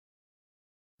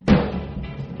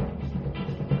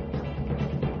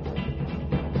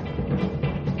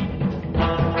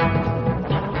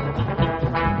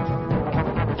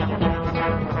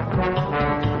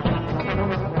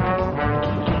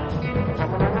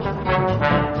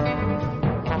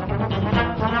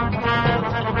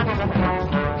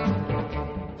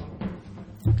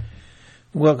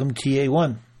Welcome to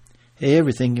TA1. Hey,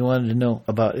 everything you wanted to know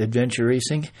about adventure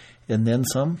racing, and then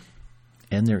some.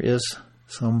 And there is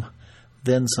some,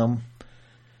 then some.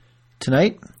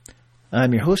 Tonight,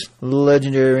 I'm your host,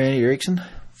 legendary Randy Erickson,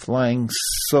 flying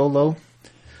solo.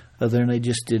 Other than I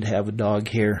just did have a dog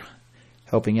here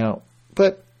helping out.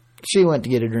 But she went to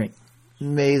get a drink.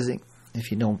 Amazing.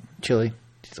 If you know Chili,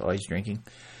 she's always drinking.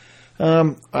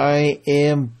 I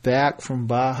am back from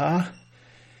Baja.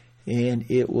 And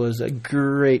it was a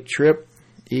great trip,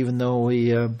 even though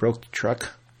we broke the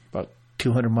truck about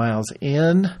 200 miles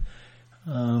in.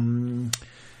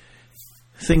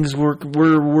 Things were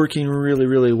working really,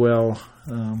 really well.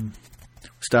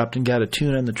 Stopped and got a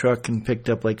tune on the truck and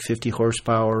picked up like 50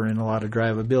 horsepower and a lot of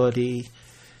drivability.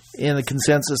 And the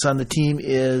consensus on the team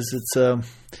is it's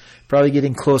probably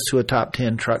getting close to a top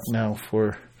 10 truck now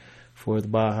for the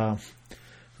Baja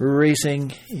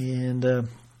racing. And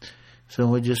so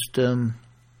we just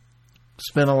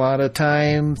spent a lot of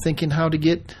time thinking how to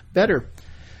get better.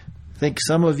 I think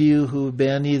some of you who've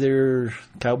been either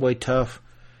Cowboy Tough,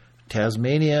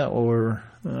 Tasmania, or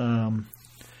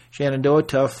Shenandoah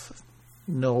Tough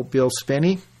know Bill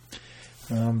Spinney.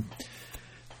 Bill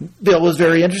was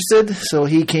very interested, so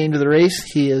he came to the race.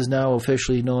 He is now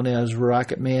officially known as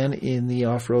Rocket Man in the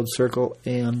off-road circle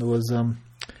and was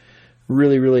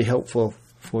really, really helpful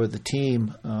for the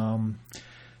team.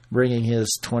 Bringing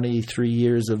his 23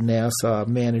 years of NASA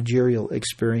managerial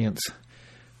experience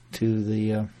to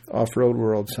the off-road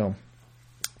world. So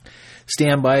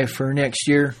stand by for next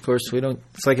year. Of course,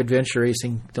 it's like adventure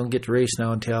racing. Don't get to race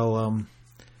now until,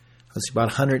 about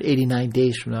 189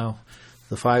 days from now,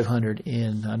 the 500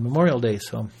 on Memorial Day.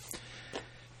 So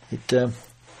it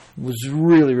was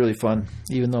really, really fun,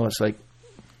 even though it's like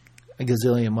a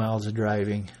gazillion miles of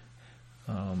driving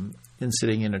and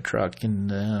sitting in a truck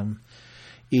and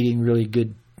eating really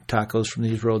good tacos from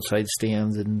these roadside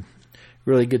stands and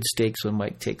really good steaks when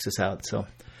Mike takes us out. So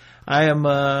I'm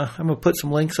going to put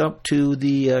some links up to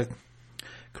the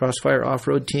Crossfire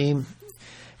Off-Road team.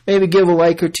 Maybe give a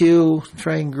like or two,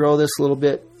 try and grow this a little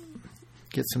bit,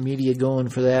 get some media going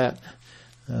for that.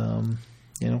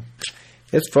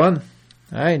 It's fun.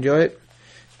 I enjoy it.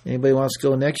 Anybody wants to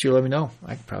go next year, let me know.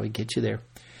 I can probably get you there.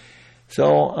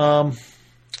 So,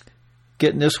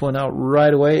 getting this one out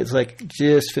right away. It's like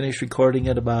just finished recording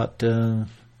it about 2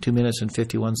 minutes and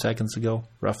 51 seconds ago,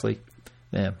 roughly.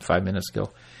 5 minutes ago.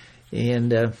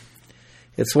 And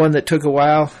it's one that took a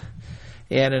while.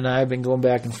 Ann and I have been going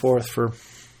back and forth for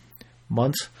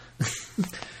months.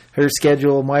 Her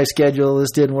schedule, my schedule, this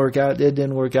didn't work out. It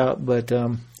didn't work out. But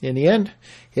in the end,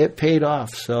 it paid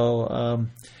off. So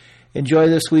enjoy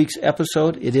this week's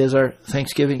episode. It is our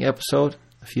Thanksgiving episode.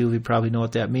 A few of you probably know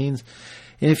what that means.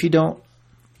 And if you don't,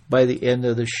 by the end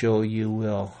of the show, you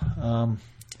will. I'm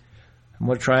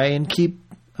going to try and keep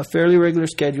a fairly regular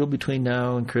schedule between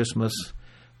now and Christmas,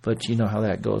 but you know how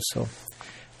that goes. So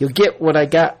you'll get what I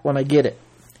got when I get it.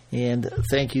 And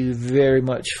thank you very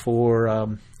much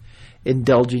for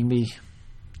indulging me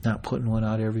not putting one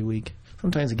out every week.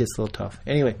 Sometimes it gets a little tough.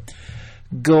 Anyway,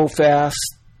 go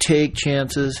fast, take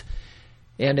chances,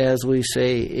 and as we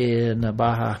say in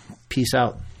Baja, peace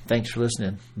out. Thanks for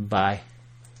listening. Bye.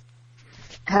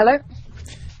 Hello.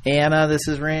 Anna, this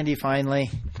is Randy finally.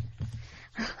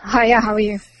 Hiya, how are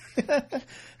you?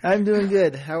 I'm doing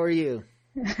good. How are you?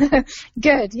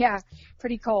 Good, yeah.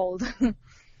 Pretty cold.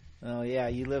 Oh, yeah.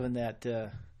 You live in that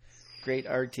great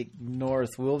Arctic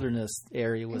North wilderness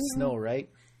area with snow, right?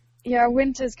 Yeah,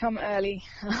 winter's come early.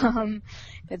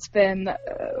 It's been,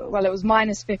 it was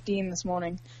minus 15 this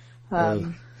morning.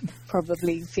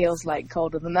 Probably feels like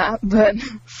colder than that, but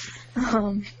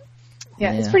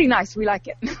yeah, it's pretty nice. We like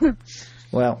it.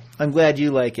 Well, I'm glad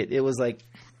you like it. It was like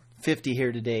 50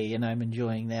 here today, and I'm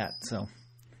enjoying that. So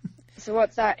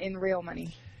what's that in real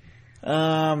money?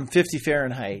 50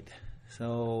 Fahrenheit.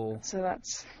 So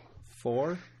that's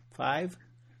 4, 5.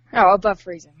 Oh, above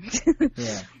freezing.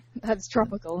 Yeah, that's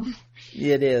tropical.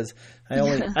 It is.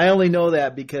 I only know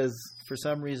that because for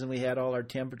some reason we had all our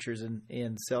temperatures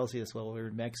in Celsius while we were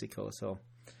in Mexico. So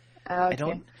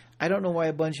okay. I don't know why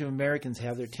a bunch of Americans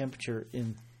have their temperature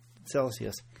in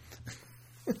Celsius,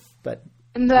 but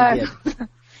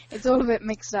it's all a bit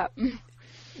mixed up.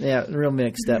 Yeah, real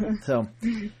mixed up. So,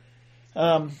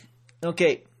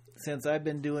 okay, since I've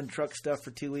been doing truck stuff for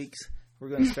 2 weeks, we're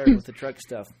going to start with the truck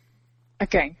stuff.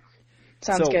 Okay,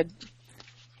 sounds good.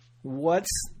 What's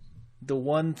the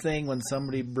one thing when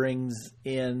somebody brings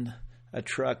in a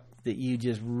truck that you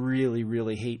just really,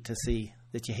 really hate to see,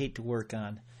 that you hate to work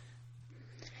on?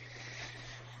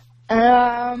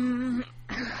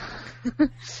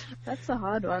 That's a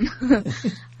hard one.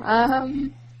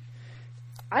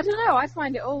 I don't know. I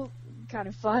find it all kind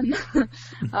of fun.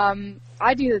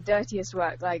 I do the dirtiest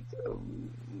work. Like,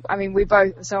 I mean,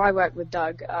 so I work with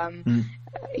Doug.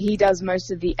 He does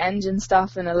most of the engine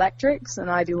stuff and electrics, and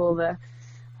I do all the,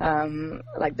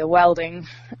 like the welding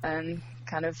and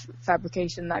kind of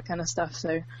fabrication, that kind of stuff.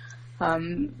 So,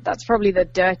 that's probably the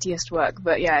dirtiest work.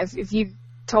 But yeah, if you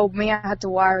told me I had to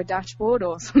wire a dashboard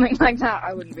or something like that,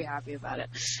 I wouldn't be happy about it.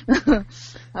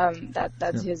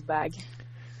 That's his bag.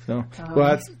 So,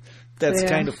 well, that's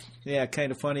kind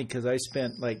of funny, because I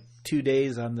spent like 2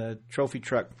 days on the trophy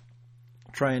truck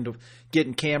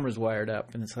getting cameras wired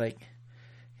up, and it's like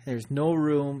there's no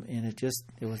room, and it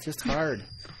was just hard.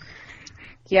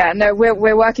 Yeah, no,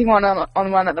 we're working on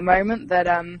one at the moment that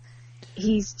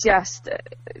he's just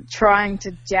trying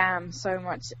to jam so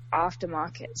much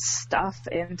aftermarket stuff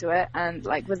into it, and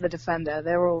like with the Defender,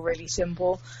 they're all really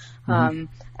simple, and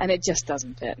it just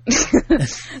doesn't fit.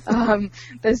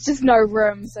 There's just no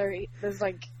room, so there's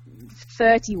like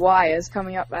 30 wires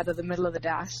coming up out of the middle of the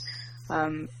dash,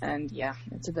 and yeah,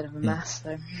 it's a bit of a mess.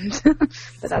 So,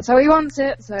 but that's how he wants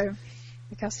it. So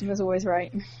the customer's always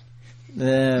right.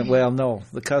 Well, no,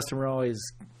 the customer always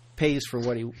pays for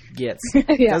what he gets.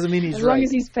 Yeah. Doesn't mean he's as right. long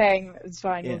as he's paying, it's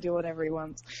fine. He'll do whatever he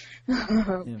wants.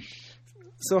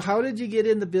 So how did you get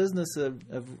in the business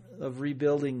of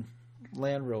rebuilding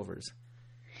Land Rovers?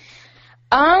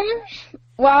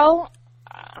 Well,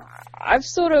 I've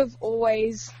sort of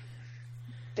always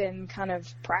been kind of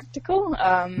practical.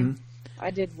 I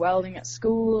did welding at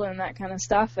school and that kind of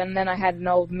stuff, and then I had an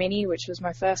old Mini, which was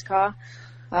my first car,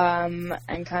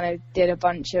 and kind of did a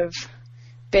bunch of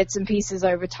bits and pieces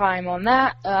over time on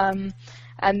that.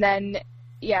 And then,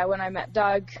 when I met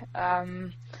Doug,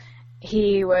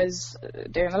 he was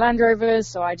doing the Land Rovers,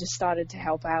 so I just started to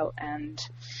help out, and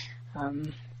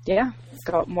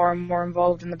got more and more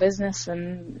involved in the business,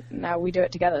 and now we do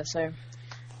it together. So,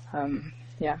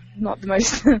 not the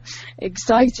most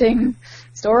exciting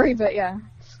story, but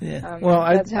well,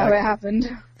 that's how it happened.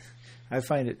 I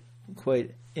find it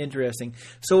quite interesting.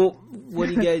 So, what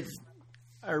do you guys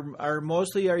are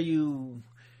you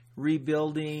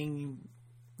rebuilding?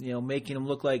 Making them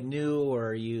look like new, or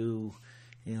are you,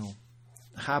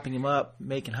 hopping them up,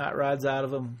 making hot rods out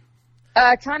of them?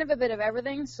 Kind of a bit of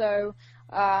everything. So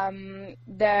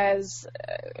there's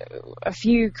a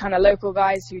few kind of local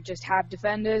guys who just have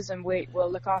Defenders, and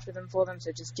we'll look after them for them.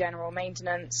 So just general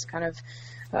maintenance, kind of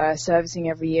servicing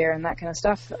every year and that kind of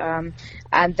stuff.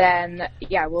 And then,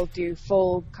 we'll do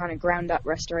full kind of ground up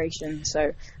restoration.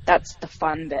 So that's the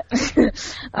fun bit.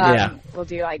 We'll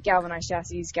do like galvanized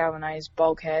chassis, galvanized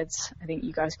bulkheads. I think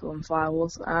you guys call them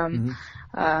firewalls.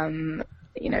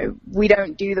 We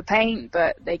don't do the paint,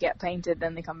 but they get painted,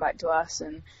 then they come back to us,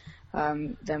 and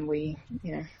then we,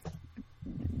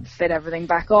 fit everything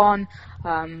back on.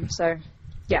 Kind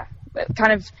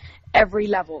of every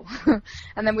level.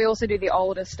 And then we also do the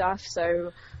older stuff,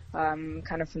 so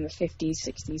kind of from the 50s,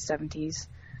 60s, 70s,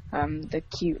 the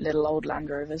cute little old Land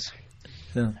Rovers.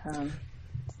 Yeah.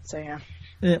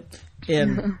 Yeah,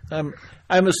 and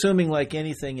I'm assuming, like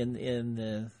anything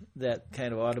in that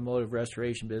kind of automotive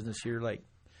restoration business, you're like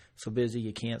so busy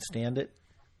you can't stand it.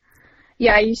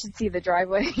 Yeah, you should see the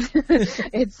driveway.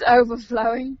 It's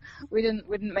overflowing. We didn't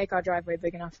make our driveway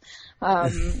big enough.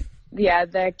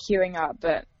 They're queuing up,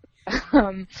 but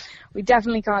we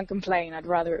definitely can't complain. I'd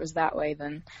rather it was that way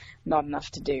than not enough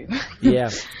to do.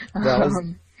 Yeah. Well,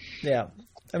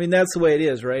 I mean, that's the way it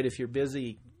is, right? If you're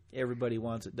busy, everybody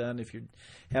wants it done. If you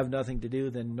have nothing to do,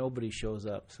 then nobody shows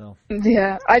up. So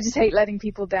yeah, I just hate letting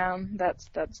people down. That's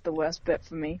the worst bit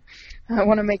for me. I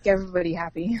want to make everybody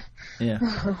happy. Yeah,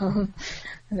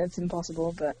 and it's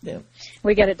impossible, but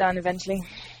we get it done eventually.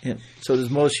 Yeah. So does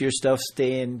most of your stuff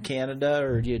stay in Canada,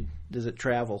 or does it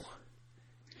travel?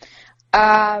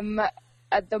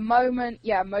 At the moment,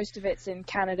 most of it's in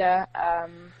Canada.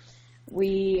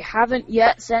 We haven't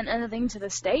yet sent anything to the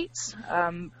States,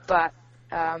 but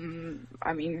I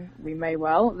mean, we may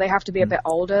well. They have to be a bit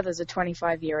older. There's a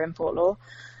 25-year import law,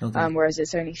 whereas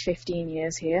it's only 15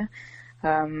 years here.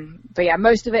 But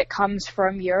most of it comes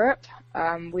from Europe.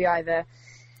 We either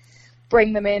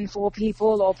bring them in for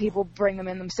people, or people bring them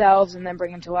in themselves and then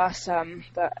bring them to us.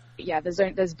 But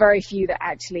there's very few that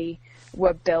actually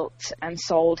were built and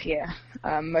sold here.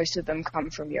 Most of them come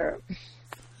from Europe.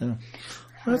 Yeah.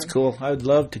 Well, that's cool. I would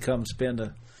love to come spend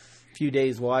a few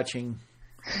days watching.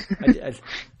 I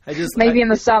just maybe in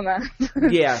the summer.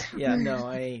 No,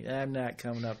 I'm not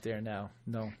coming up there now.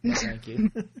 No, thank you.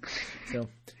 So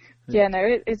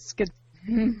it's good.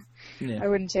 I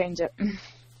wouldn't change it.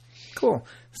 Cool.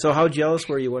 So how jealous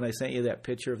were you when I sent you that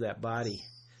picture of that body?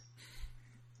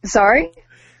 Sorry?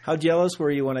 How jealous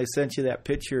were you when I sent you that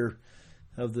picture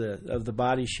of the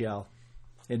body shell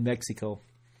in Mexico?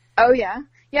 Oh yeah,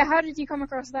 yeah. How did you come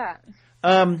across that?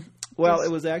 Well,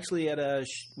 it was actually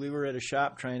we were at a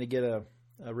shop trying to get a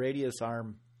radius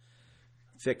arm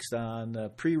fixed on a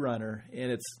pre-runner,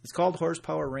 and it's called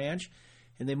Horsepower Ranch,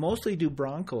 and they mostly do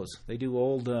Broncos. They do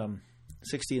old 60s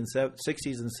and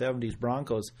 70s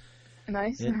Broncos.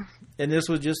 Nice. And this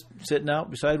was just sitting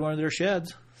out beside one of their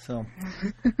sheds. So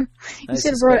you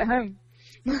should have brought it home.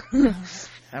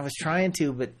 I was trying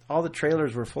to, but all the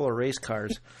trailers were full of race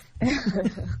cars.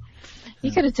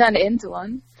 You could have turned it into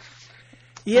one.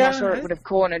 Yeah, I'm not sure it would have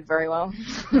cornered very well.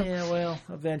 Yeah, well,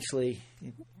 eventually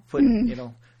you put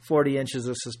 40 inches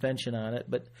of suspension on it,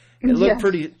 but it looked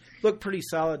pretty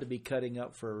solid to be cutting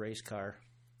up for a race car.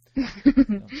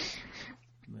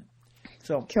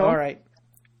 So cool. All right.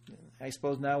 I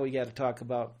suppose now we got to talk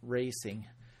about racing,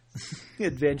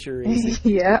 adventure racing.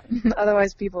 Yeah,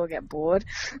 otherwise people will get bored.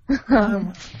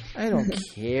 I don't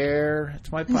care.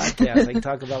 It's my podcast. I can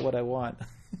talk about what I want.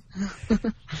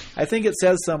 I think it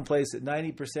says someplace that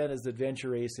 90% is adventure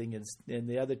racing and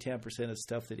the other 10% is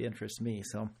stuff that interests me.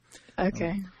 So,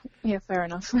 okay, yeah, fair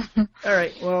enough. All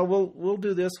right. Well, we'll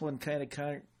do this one kind of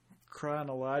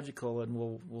chronological, and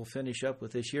we'll finish up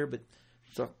with this year. But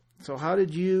so how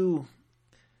did you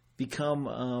become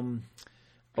a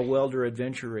welder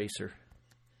adventure racer?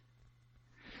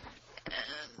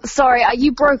 Sorry,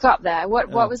 you broke up there.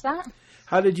 What was that?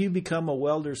 How did you become a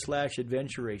welder /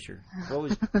 adventure racer? What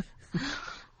was?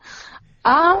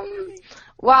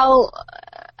 Well,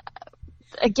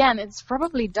 again, it's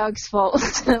probably Doug's fault,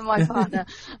 my partner.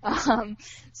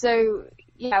 So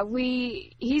yeah,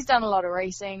 he's done a lot of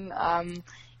racing.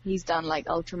 He's done like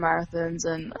ultra marathons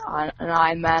and an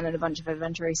Ironman and a bunch of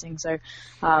adventure racing. So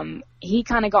he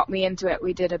kind of got me into it.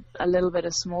 We did a little bit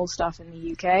of small stuff in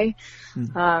the UK.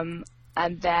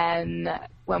 And then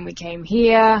when we came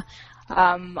here,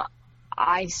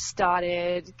 I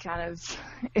started kind of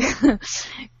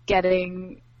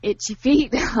getting itchy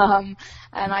feet. And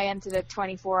I entered a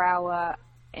 24-hour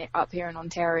up here in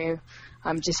Ontario.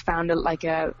 Just found a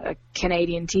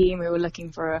Canadian team who were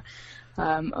looking for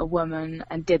a woman,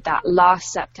 and did that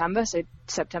last September, so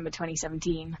September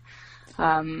 2017.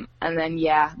 And then,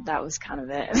 yeah, that was kind of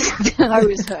it. I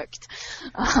was hooked.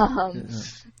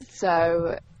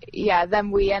 So, yeah,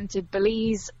 then we entered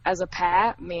Belize as a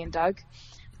pair, me and Doug.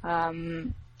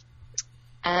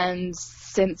 And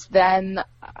since then,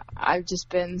 I've just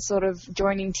been sort of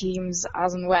joining teams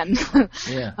as and when,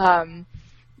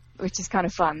 which is kind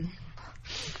of fun.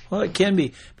 Well, it can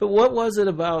be. But what was it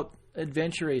about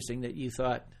adventure racing that you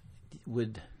thought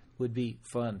would be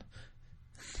fun?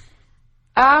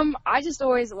 I just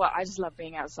love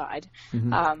being outside.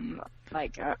 Mm-hmm.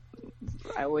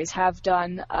 I always have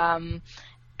done.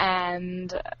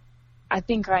 And I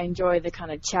think I enjoy the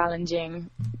kind of challenging,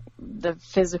 the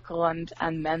physical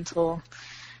and mental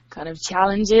kind of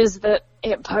challenges that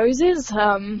it poses.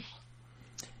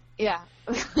 Yeah.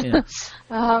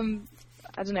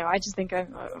 I don't know. I just think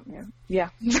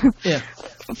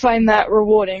find that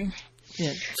rewarding.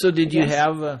 Yeah. So did you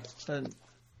have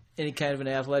any kind of an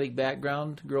athletic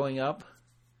background growing up?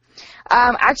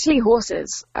 Actually,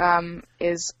 horses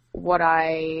is what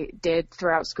I did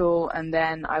throughout school, and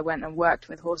then I went and worked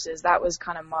with horses. That was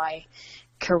kind of my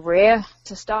career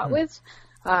to start with.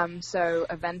 So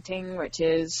eventing, which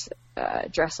is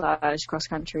dressage, cross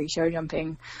country, show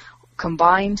jumping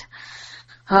combined.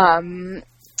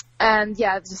 And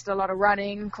yeah, just a lot of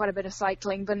running, quite a bit of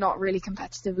cycling, but not really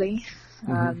competitively.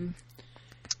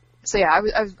 So yeah,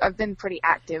 I've been pretty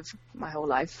active my whole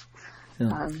life.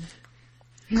 All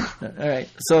right.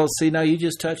 So see, now you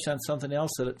just touched on something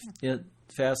else that it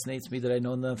fascinates me that I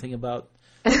know nothing about.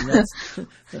 And that's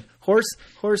horse.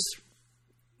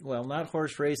 Well, not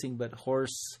horse racing, but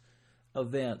horse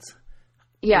events.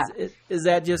 Yeah. Is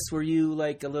that just, were you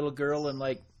like a little girl and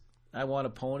like, I want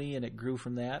a pony, and it grew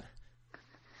from that?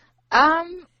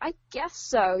 I guess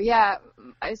so, yeah.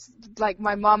 Like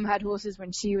my mom had horses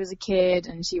when she was a kid,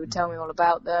 and she would tell me all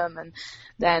about them, and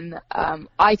then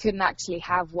I couldn't actually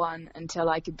have one until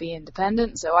I could be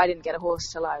independent, so I didn't get a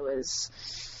horse till I was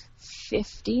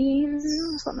 15,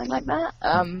 something like that.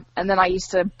 And then I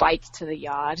used to bike to the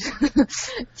yard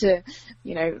to,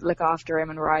 look after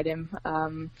him and ride him.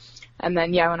 And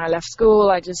then, yeah, when I left school,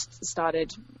 I just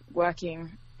started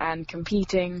working and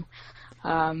competing,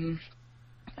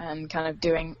 and kind of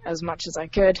doing as much as I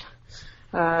could.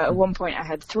 At one point I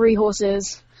had 3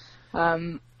 horses,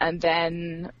 and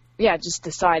then, yeah, just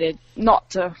decided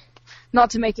not to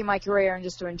make it my career and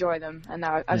just to enjoy them. And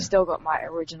now I've still got my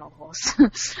original horse.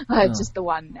 Just the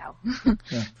one now.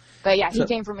 But yeah, he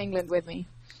came from England with me.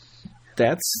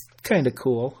 That's kind of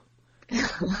cool.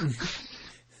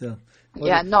 So,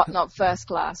 yeah, not first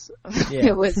class. Yeah.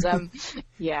 It was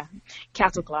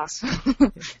cattle class,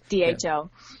 DHL.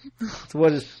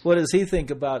 So what does he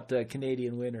think about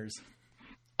Canadian winters?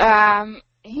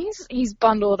 He's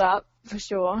bundled up for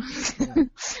sure. Yeah.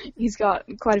 He's got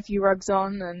quite a few rugs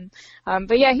on, and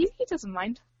but yeah, he doesn't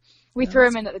mind. We threw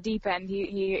him in at the deep end.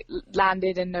 He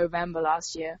landed in November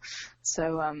last year,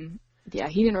 so yeah,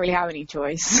 he didn't really have any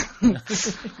choice.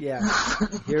 Yeah,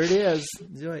 here it is.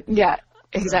 Enjoy it. Yeah,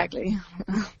 exactly.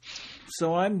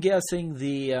 So I'm guessing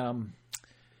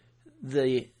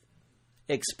the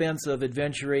expense of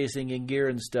adventure racing and gear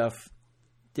and stuff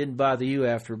didn't bother you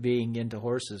after being into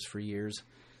horses for years.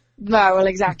 No, well,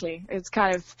 exactly. It's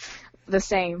kind of the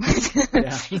same.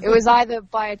 Yeah. It was either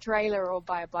buy a trailer or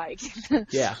buy a bike.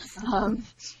 Yeah.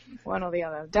 One or the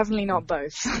other. Definitely not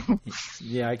both.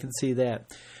 Yeah, I can see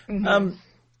that. Mm-hmm.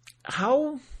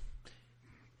 How,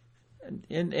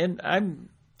 and I'm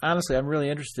really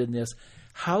interested in this.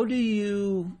 How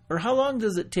long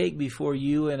does it take before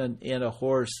you and a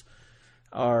horse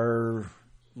are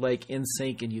like in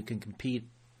sync and you can compete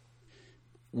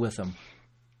with them?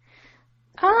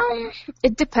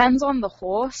 It depends on the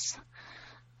horse.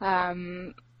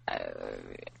 And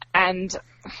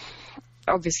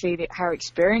obviously how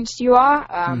experienced you are.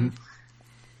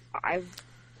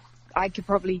 I could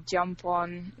probably jump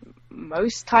on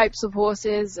most types of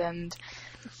horses and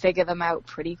figure them out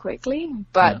pretty quickly,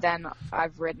 but then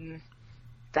I've ridden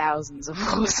thousands of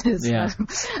horses. Yeah.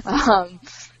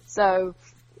 So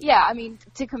yeah, I mean,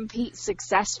 to compete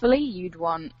successfully, you'd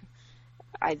want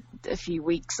a few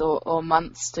weeks or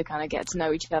months to kind of get to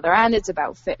know each other, and it's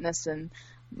about fitness and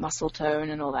muscle tone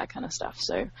and all that kind of stuff.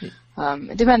 So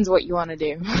it depends what you want to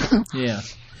do. Yeah.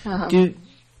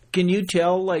 Can you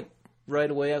tell like right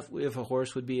away if a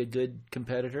horse would be a good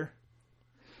competitor?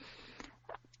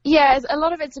 Yeah, a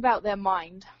lot of it's about their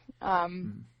mind.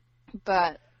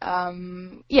 But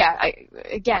yeah,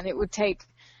 again, it would take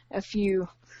a few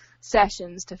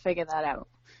sessions to figure that out.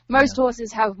 Most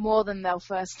horses have more than they'll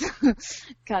first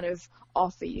kind of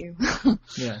offer you.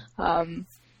 Yeah.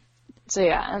 So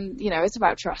yeah, and it's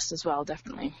about trust as well,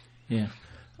 definitely. Yeah.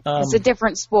 It's a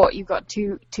different sport. You've got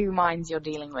two minds you're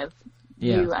dealing with,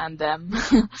 you and them.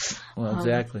 Well,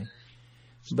 exactly.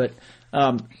 But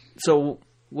so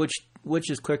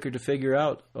which is quicker to figure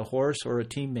out, a horse or a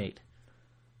teammate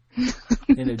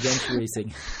in adventure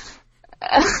racing?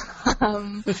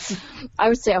 I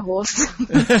would say a horse.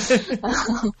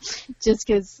 Just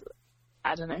because,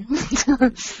 I don't know.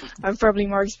 I'm probably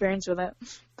more experienced with it.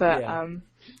 But,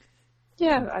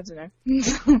 yeah, I don't know.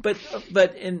 but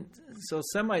so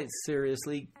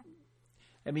semi-seriously,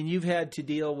 I mean, you've had to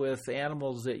deal with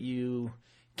animals that you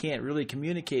can't really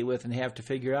communicate with and have to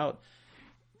figure out.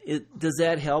 Does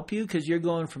that help you? Because you're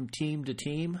going from team to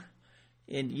team,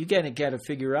 and you got to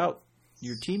figure out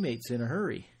your teammates in a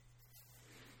hurry.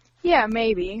 Yeah,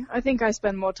 maybe. I think I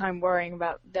spend more time worrying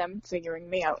about them figuring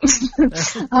me out.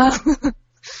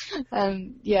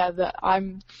 And yeah, that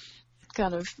I'm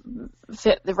kind of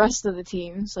fit the rest of the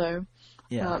team. So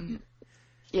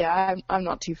yeah, I'm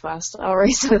not too fast. I'll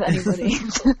race with anybody.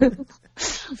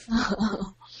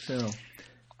 So,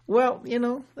 well,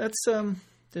 that's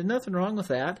there's nothing wrong with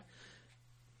that.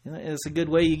 It's a good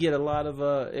way you get a lot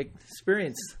of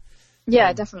experience.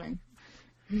 Yeah, definitely.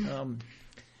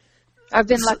 I've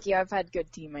been lucky. I've had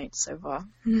good teammates so far.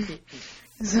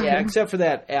 Yeah, except for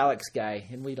that Alex guy,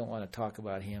 and we don't want to talk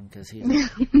about him because he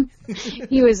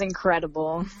was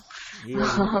incredible.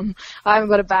 I haven't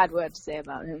got a bad word to say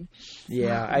about him.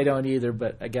 Yeah, I don't either,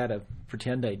 but I gotta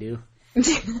pretend I do.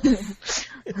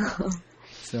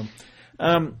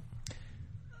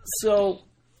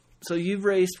 So you've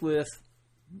raced with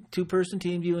 2-person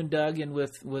teams, you and Doug, and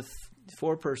with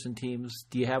 4-person teams.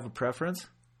 Do you have a preference?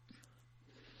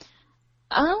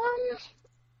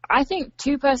 I think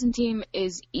 2-person team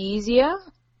is easier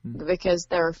because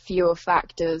there are fewer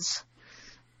factors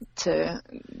to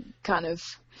kind of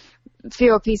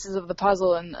fewer pieces of the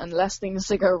puzzle and less things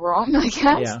to go wrong, I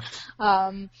guess.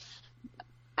 Yeah.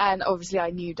 And obviously I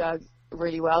knew Doug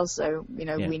really well, so we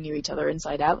knew each other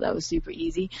inside out. That was super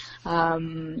easy.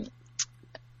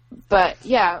 But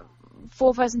yeah,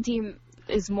 4-person team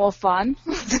is more fun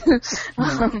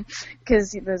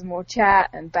because there's more chat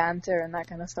and banter and that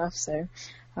kind of stuff. So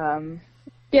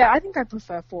yeah, I think I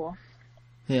prefer 4.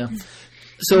 Yeah.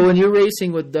 So when you're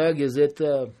racing with Doug, is it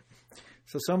so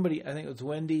somebody, I think it was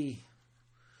Wendy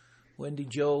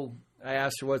Joe, I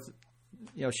asked her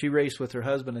she raced with her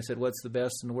husband. I said, what's the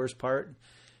best and the worst part?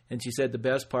 And she said the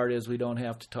best part is we don't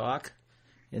have to talk.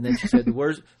 And then she said the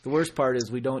worst part is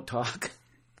we don't talk.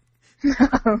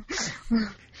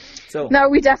 So No,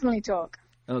 we definitely talk.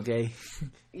 okay.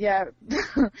 Yeah,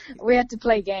 we had to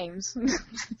play games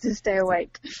to stay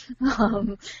awake,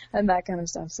 and that kind of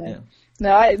stuff. So, Yeah.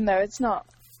 no, it's not.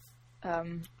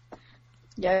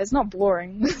 It's not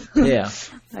boring. Yeah.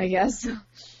 I guess.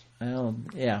 Well,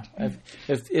 yeah.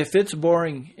 If it's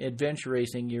boring adventure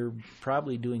racing, you're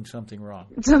probably doing something wrong.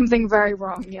 Something very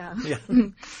wrong. Yeah. Yeah.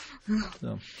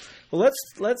 So, well,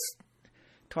 let's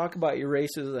talk about your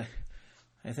races.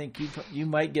 I think you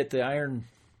might get the Iron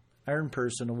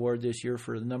Person Award this year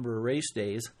for the number of race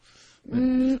days.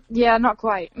 Yeah, not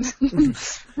quite.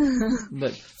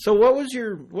 But so, what was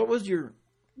your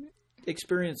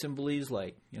experience in Belize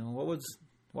like?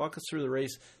 Walk us through the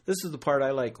race. This is the part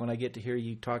I like when I get to hear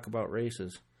you talk about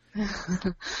races.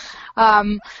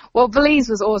 Well, Belize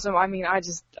was awesome. I mean, I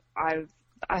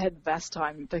had the best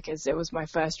time because it was my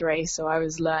first race, so I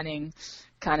was learning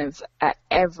kind of at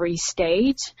every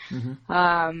stage.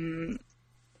 Mm-hmm.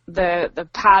 The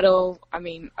paddle, I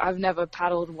mean, I've never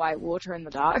paddled white water in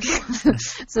the dark,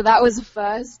 so that was the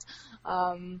first.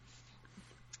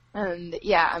 And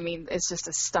yeah, I mean, it's just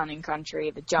a stunning country,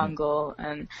 the jungle,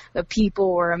 and the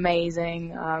people were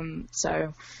amazing.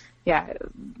 So yeah,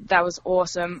 that was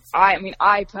awesome.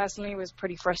 I personally was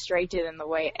pretty frustrated in the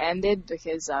way it ended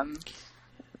because,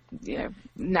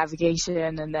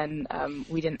 navigation, and then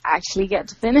we didn't actually get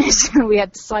to finish. We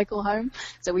had to cycle home,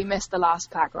 so we missed the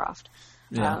last pack raft.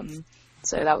 Yeah.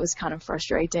 So that was kind of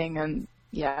frustrating, and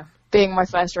yeah, being my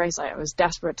first race, I was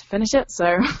desperate to finish it.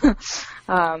 So,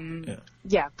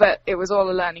 but it was all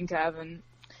a learning curve, and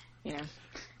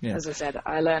as I said,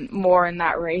 I learned more in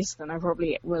that race than I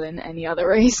probably will in any other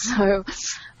race. So,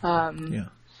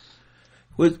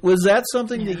 was that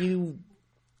something that you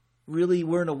really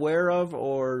weren't aware of,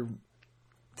 or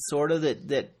sort of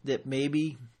that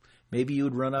maybe you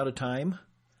would run out of time?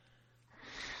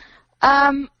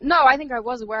 No, I think I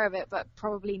was aware of it, but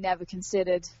probably never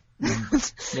considered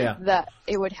that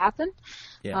it would happen.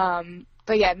 Yeah.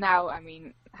 But yeah, now, I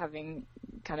mean, having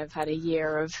kind of had a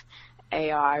year of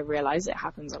AI, I realize it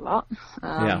happens a lot.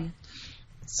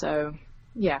 So,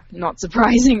 yeah, not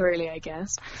surprising really, I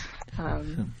guess.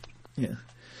 Yeah.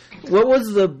 What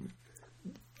was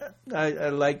I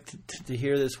like to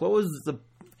hear this. What was the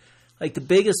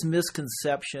biggest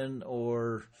misconception,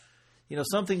 or,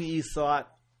 something that you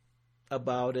thought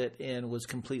about it and was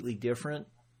completely different?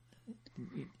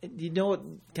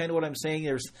 What I'm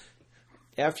saying?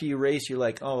 After you race, you're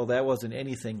like, oh, that wasn't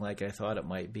anything like I thought it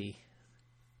might be.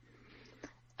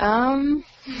 That's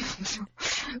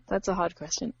a hard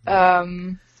question. I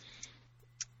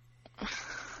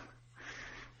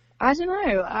don't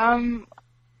know.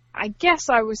 I guess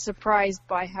I was surprised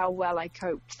by how well I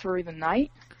coped through the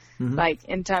night, like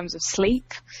in terms of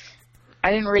sleep. I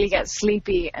didn't really get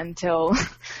sleepy until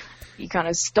you kind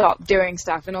of stopped doing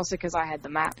stuff, and also because I had the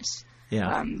maps.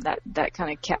 Yeah. That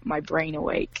kind of kept my brain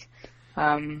awake.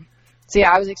 So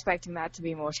yeah, I was expecting that to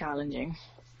be more challenging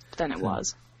than it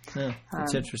was. Yeah,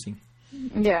 that's interesting.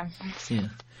 Yeah. Yeah.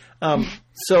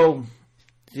 So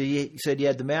you said you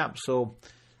had the map, so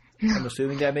I'm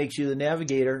assuming that makes you the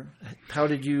navigator. How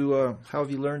have you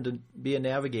learned to be a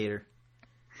navigator?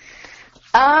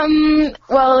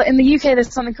 Well, in the UK,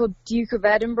 there's something called Duke of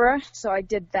Edinburgh, so I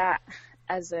did that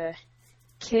as a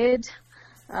kid.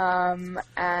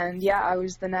 And yeah, I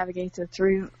was the navigator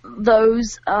through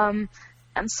those, and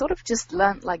sort of just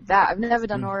learnt like that. I've never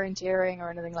done orienteering or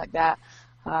anything like that.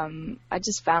 I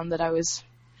just found that I was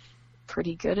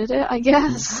pretty good at it, I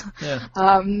guess. Yeah.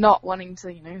 Not wanting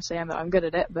to, say that I'm good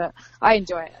at it, but I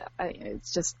enjoy it.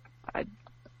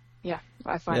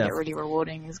 I find it really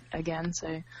rewarding again.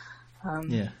 So,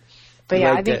 But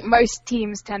yeah, I think most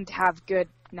teams tend to have good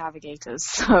navigators,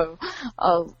 so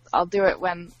I'll do it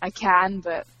when I can,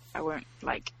 but I won't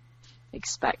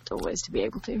expect always to be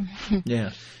able to.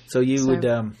 Yeah. So you would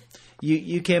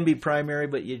you can be primary,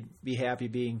 but you'd be happy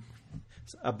being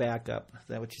a backup. Is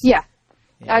that what you said?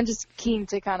 Yeah. I'm just keen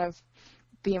to kind of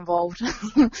be involved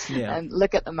and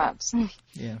look at the maps.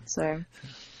 Yeah. So.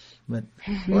 But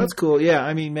that's cool. Yeah.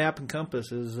 I mean, map and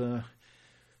compass is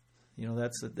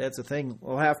that's a thing.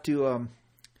 We'll have to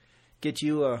get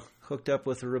you hooked up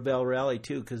with the Rebelle Rally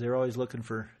too, because they're always looking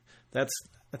for. I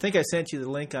think I sent you the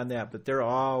link on that, but they're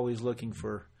always looking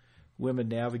for women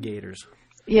navigators.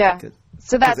 Yeah.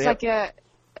 So that's like a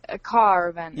car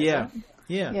event. Yeah. Isn't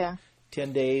it? Yeah.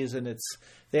 10 days, and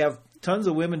they have tons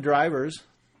of women drivers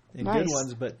and nice. Good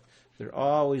ones, but they're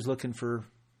always looking for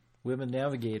women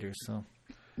navigators. So.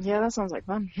 Yeah, that sounds like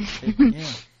fun.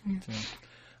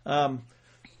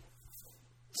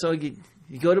 So you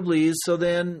go to Belize. So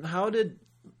then, how did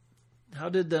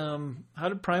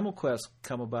Primal Quest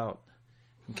come about?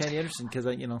 I'm kind of interested because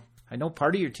I know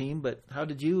part of your team, but how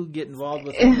did you get involved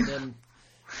with them? And then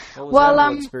what was that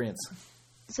whole experience?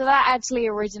 So that actually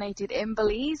originated in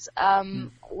Belize.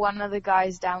 One of the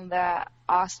guys down there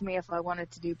asked me if I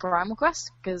wanted to do Primal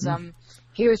Quest because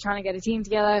he was trying to get a team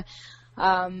together.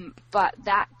 But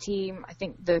that team, I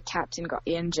think the captain got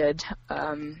injured.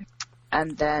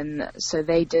 And then, so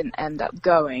they didn't end up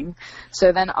going.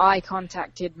 So then I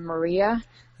contacted Maria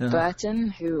Burton,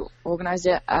 who organized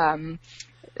it,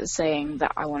 saying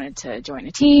that I wanted to join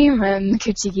a team and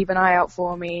could she keep an eye out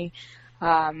for me.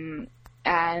 And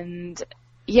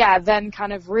yeah, then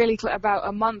kind of really about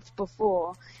a month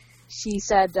before, she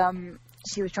said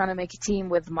she was trying to make a team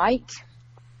with Mike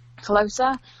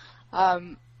Closer.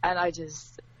 And I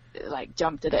just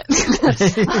jumped at it.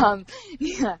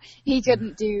 Yeah, he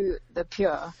couldn't do the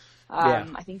pure.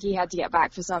 I think he had to get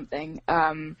back for something.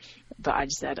 But I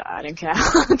just said, I don't care.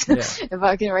 If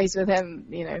I can race with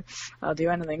him, I'll do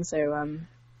anything. So,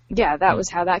 that was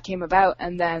how that came about.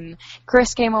 And then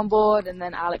Chris came on board, and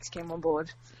then Alex came on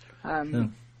board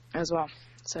as well.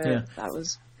 So that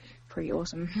was pretty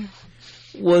awesome.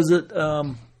 Was it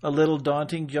a little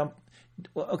daunting jump?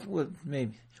 Well,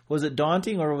 maybe. Was it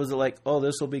daunting, or was it like, oh,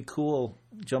 this will be cool,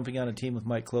 jumping on a team with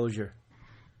Mike Closer?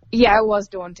 Yeah, it was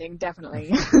daunting,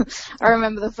 definitely. I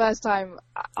remember the first time,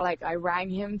 I rang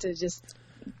him to just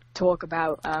talk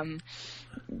about,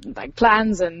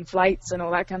 plans and flights and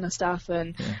all that kind of stuff.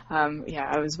 And,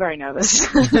 I was very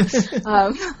nervous,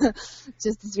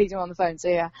 just to speak to him on the phone.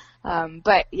 So,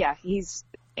 but, he's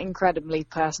incredibly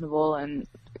personable and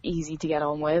easy to get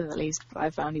on with. At least I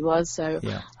found he was. So,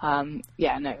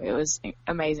 it was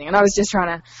amazing. And I was just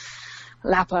trying to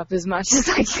lap up as much as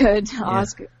I could,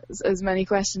 ask as many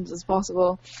questions as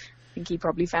possible. I think he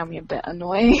probably found me a bit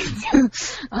annoying,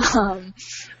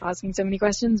 asking so many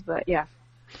questions, but it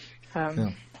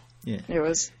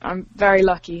was, I'm very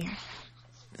lucky.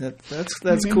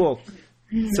 That's cool.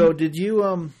 So did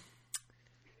you,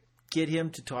 get him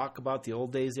to talk about the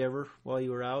old days ever while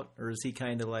you were out? Or is he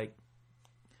kind of like,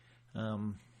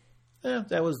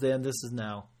 that was then, this is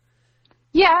now?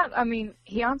 Yeah, I mean,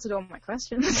 he answered all my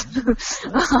questions.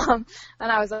 And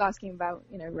I was asking about,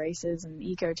 races and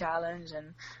Eco Challenge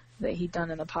and that he'd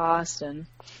done in the past and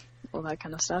all that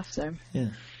kind of stuff. So,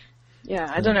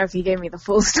 I don't know if he gave me the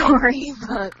full story,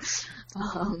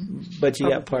 but you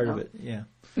got part of it, yeah.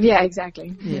 Yeah,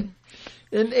 exactly. Yeah.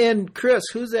 And Chris,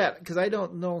 who's that? Because I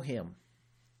don't know him.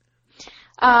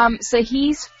 So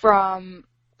he's from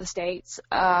the States.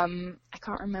 I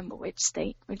can't remember which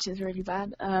state, which is really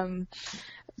bad.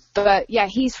 But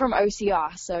he's from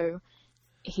OCR. So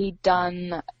he'd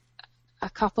done a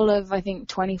couple of, I think,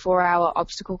 24-hour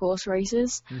obstacle course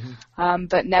races,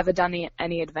 but never done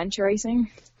any adventure racing.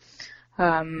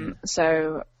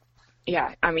 So,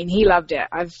 I mean, he loved it.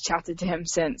 I've chatted to him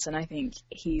since, and I think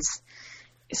he's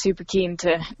super keen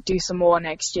to do some more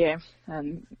next year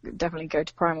and definitely go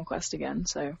to Primal Quest again.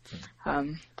 So,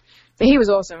 but he was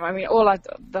awesome. I mean,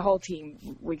 the whole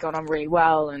team, we got on really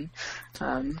well, and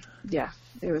it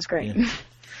was great.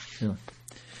 Yeah.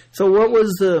 So what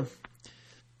was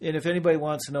and if anybody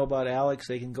wants to know about Alex,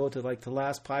 they can go to the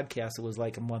last podcast. It was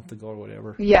a month ago or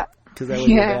whatever. Yeah. Because I was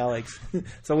with Alex.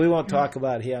 So we won't talk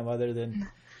about him other than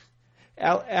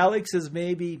Alex is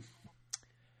maybe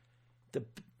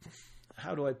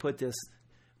how do I put this?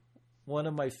 One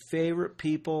of my favorite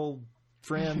people,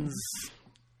 friends,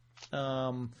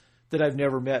 that I've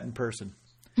never met in person.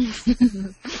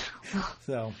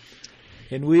 So,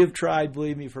 and we have tried,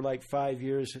 believe me, for 5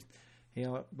 years.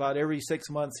 About every 6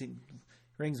 months he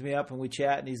rings me up and we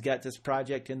chat, and he's got this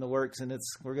project in the works, and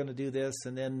we're going to do this,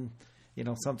 and then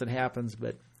something happens.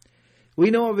 But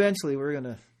we know eventually we're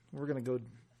gonna go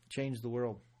change the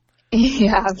world.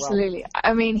 Yeah, absolutely. Well,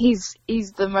 I mean, he's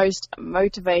the most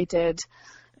motivated,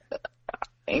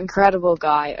 incredible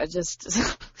guy.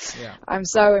 I'm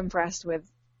so impressed with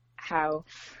how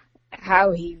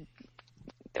he,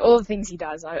 all the things he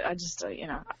does. I just,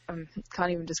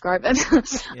 can't even describe it.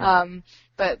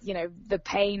 But the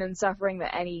pain and suffering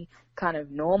that any kind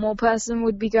of normal person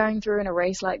would be going through in a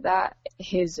race like that,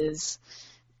 his is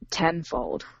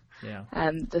tenfold. Yeah.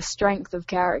 And the strength of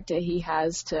character he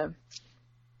has to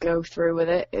go through with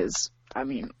it is, I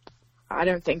mean, I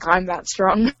don't think I'm that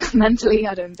strong mentally.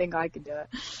 I don't think I could do it.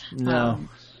 No.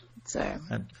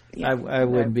 I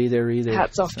wouldn't be there either.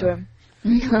 Hats off to him.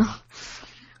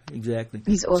 Exactly.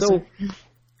 He's awesome. So,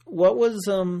 what was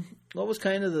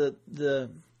kind of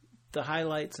the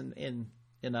highlights and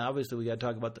obviously we got to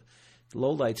talk about the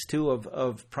lowlights too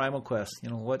of Primal Quest.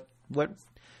 What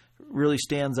really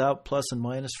stands out, plus and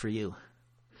minus for you?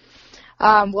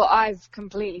 Well, I've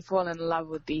completely fallen in love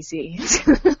with BC.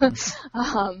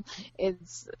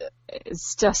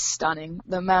 It's just stunning.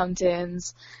 The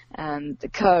mountains and the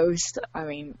coast. I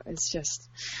mean, it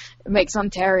makes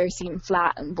Ontario seem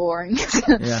flat and boring.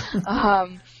 Yeah.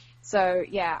 So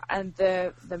yeah, and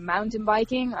the mountain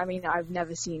biking. I mean, I've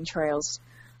never seen trails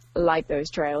like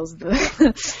those trails.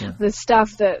 The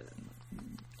stuff that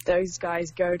those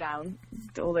guys go down,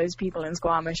 all those people in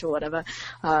Squamish or whatever,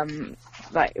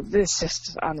 like, it's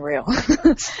just unreal.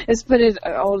 It's put it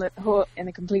all in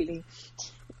a completely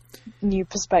new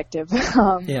perspective.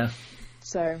 Yeah.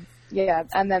 So, yeah,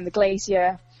 and then the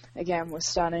glacier, again, was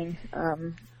stunning.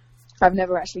 I've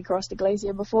never actually crossed a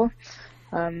glacier before,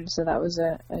 so that was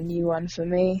a new one for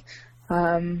me.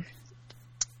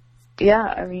 Yeah,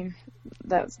 I mean,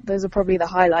 those are probably the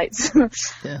highlights.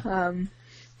 Yeah.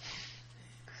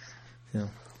 Yeah.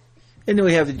 And then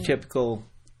we have the typical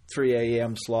 3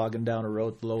 a.m. slogging down a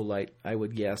road low light. I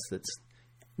would guess that's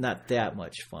not that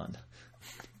much fun.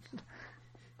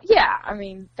 Yeah, I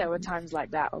mean, there were times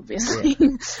like that, obviously.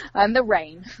 Yeah. And the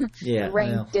rain. Yeah, the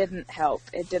rain didn't help.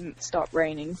 It didn't stop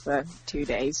raining for 2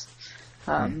 days.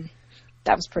 That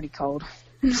was pretty cold.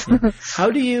 Yeah. How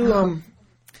do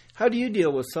you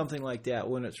deal with something like that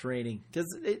when it's raining?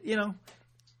 Because,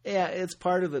 it's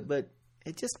part of it, but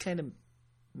it just kind of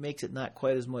makes it not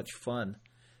quite as much fun.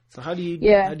 So where do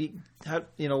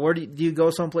you go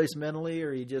someplace mentally,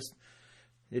 or you just,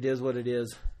 it is what it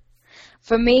is?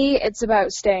 For me, it's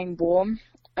about staying warm.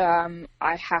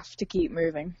 I have to keep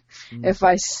moving. If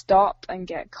I stop and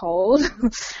get cold,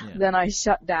 then I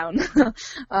shut down.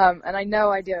 And I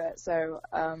know I do it. So,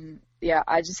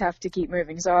 I just have to keep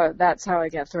moving. So that's how I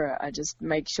get through it. I just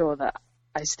make sure that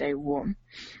I stay warm.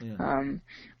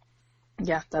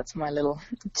 Yeah. That's my little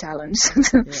challenge.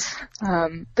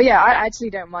 But yeah, I actually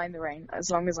don't mind the rain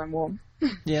as long as I'm warm.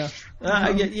 Yeah.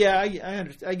 I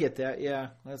understand. I get that. Yeah.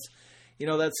 That's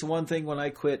the one thing when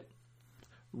I quit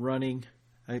running,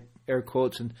 I air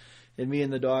quotes, and me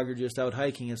and the dog are just out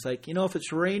hiking. It's like, if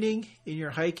it's raining and you're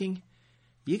hiking,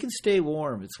 you can stay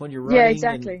warm. It's when you're running. Yeah,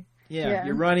 exactly.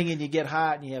 You're running and you get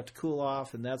hot and you have to cool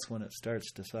off, and that's when it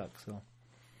starts to suck. So.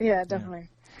 Yeah, definitely.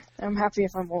 Yeah. I'm happy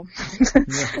if I'm warm.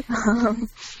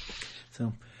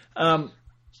 So,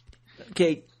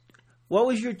 okay, what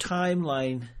was your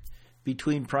timeline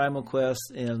between Primal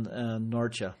Quest and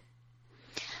Norcha?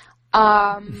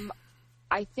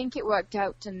 I think it worked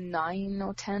out to 9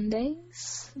 or 10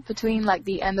 days between like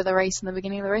the end of the race and the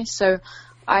beginning of the race. So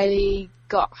I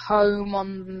got home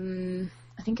on,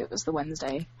 I think it was the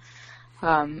Wednesday.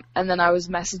 And then I was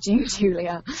messaging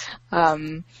Julia.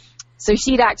 So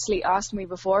she'd actually asked me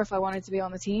before if I wanted to be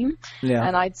on the team. Yeah.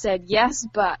 And I'd said yes,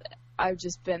 but I've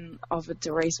just been offered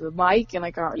to race with Mike, and I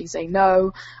can't really say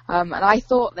no. And I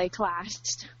thought they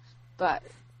clashed, but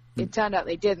it turned out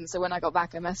they didn't. So when I got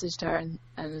back, I messaged her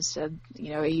and said,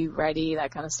 are you ready?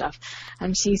 That kind of stuff.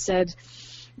 And she said,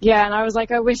 yeah. And I was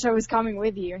like, I wish I was coming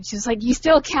with you. And she was like, you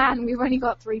still can. We've only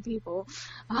got 3 people.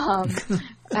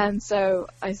 And so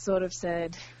I sort of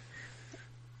said,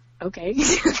 okay.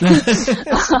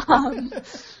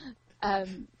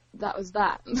 And that was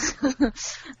that.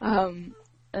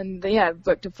 And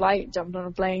booked a flight, jumped on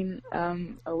a plane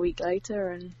a week later,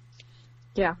 and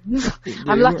yeah.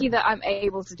 I'm lucky that I'm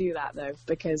able to do that, though,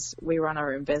 because we run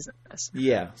our own business.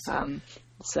 Yeah.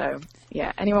 So,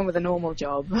 yeah, anyone with a normal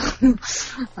job.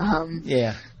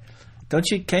 Yeah. Don't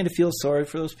you kind of feel sorry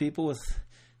for those people with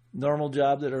normal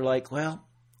jobs that are like, well,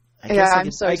 I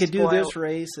guess I could do this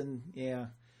race, and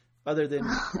other than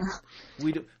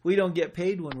we don't get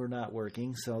paid when we're not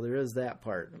working, so there is that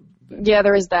part. Yeah,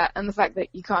 there is that, and the fact that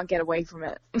you can't get away from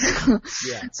it.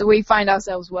 Yeah. So we find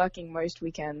ourselves working most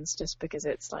weekends just because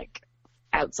it's like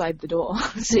outside the door,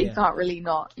 so you can't really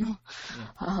not.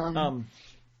 Yeah.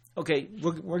 Okay,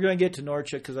 we're going to get to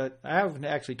Norcha because I haven't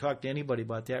actually talked to anybody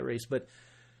about that race, but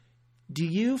do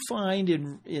you find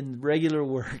in regular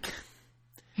work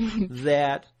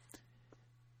that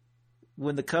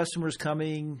when the customer's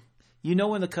coming,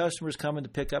 when the customer's coming to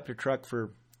pick up your truck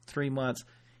for 3 months,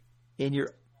 and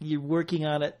you're working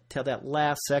on it till that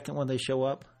last second when they show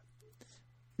up?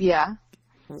 Yeah.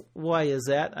 Why is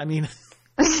that? I mean,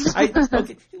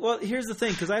 okay. Well, here's the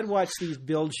thing, because I'd watch these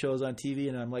build shows on TV,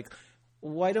 and I'm like,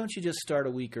 why don't you just start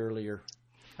a week earlier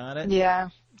on it? Yeah.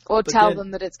 Or tell them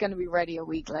that it's going to be ready a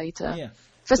week later. Yeah.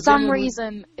 For some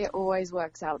reason, it always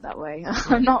works out that way.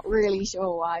 I'm not really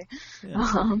sure why.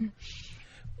 Yeah.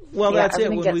 Well, that's it.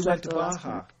 When we went to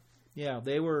Baja,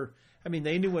 they were. I mean,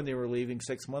 they knew when they were leaving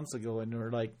 6 months ago, and they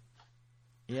were like,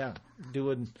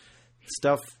 doing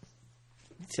stuff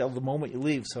till the moment you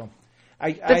leave. So,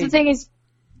 But the thing is,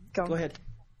 go ahead.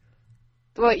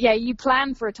 Well, yeah, you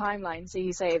plan for a timeline. So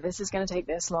you say, this is going to take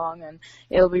this long and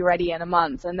it'll be ready in a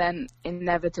month. And then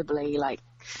inevitably, like,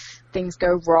 things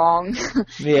go wrong.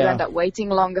 You Yeah. end up waiting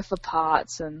longer for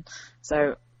parts. And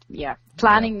so, yeah,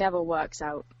 planning never works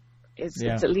out. It's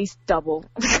at least double.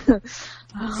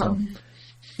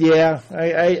 Yeah,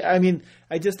 I mean,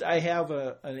 I have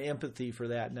an empathy for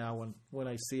that now. When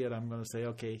I see it, I'm going to say,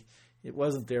 okay, it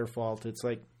wasn't their fault. It's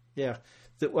like,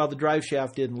 the drive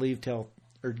shaft didn't leave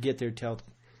get there till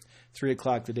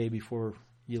 3:00 the day before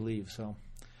you leave. So,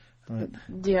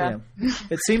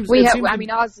 it seems. I mean,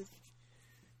 ours is.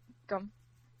 Gone.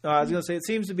 I was going to say it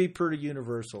seems to be pretty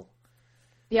universal.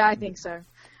 Yeah, I think so.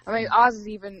 I mean, ours is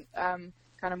even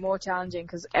kind of more challenging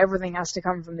because everything has to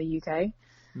come from the UK.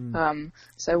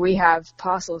 So we have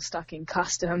parcels stuck in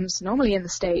customs, normally in the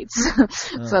States,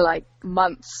 for like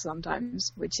months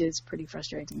sometimes, which is pretty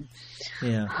frustrating.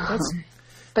 Yeah.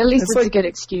 But at least it's a good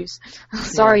excuse.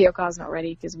 Sorry your car's not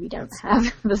ready because we don't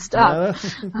have the stuff.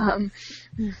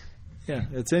 Yeah,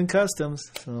 it's in customs.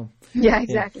 So. Yeah,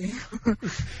 exactly.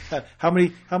 How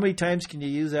many times can you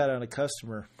use that on a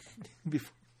customer?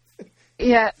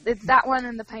 Yeah, it's that one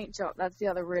and the paint job. That's the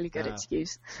other really good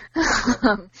excuse.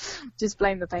 Just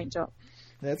blame the paint job.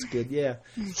 That's good, yeah.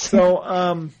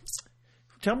 So,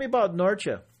 tell me about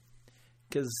Norcia,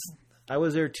 because I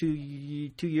was there 2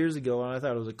 years ago, and I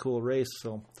thought it was a cool race.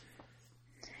 So,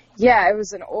 yeah, it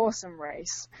was an awesome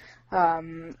race.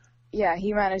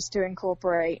 He managed to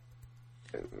incorporate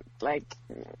like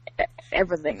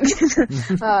everything.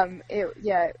 I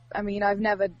mean, I've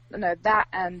never that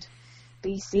and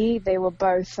BC, they were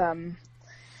both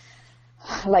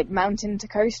like mountain to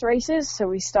coast races. So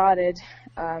we started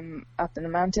up in the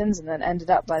mountains and then ended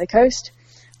up by the coast.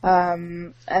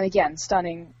 And again,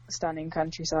 stunning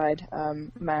countryside,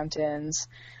 mountains,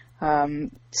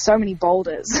 so many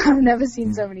boulders. I've never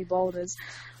seen so many boulders.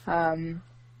 But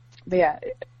yeah,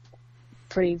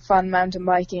 pretty fun mountain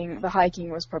biking. The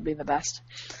hiking was probably the best.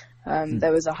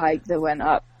 There was a hike that went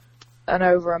up and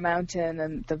over a mountain,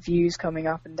 and the views coming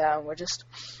up and down were just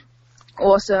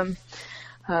awesome.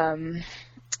 And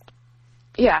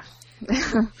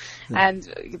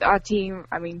our team,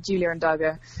 I mean, Julia and Doug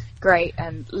are great,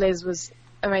 and Liz was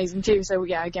amazing too. So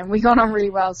yeah, again, we got on really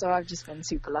well. So I've just been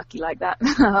super lucky like that.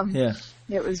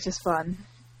 It was just fun.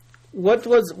 What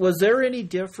was there any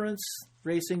difference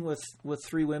racing with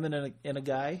 3 women and a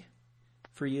guy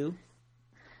for you?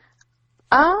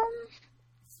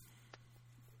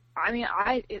 I mean,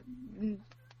 I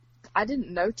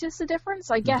didn't notice a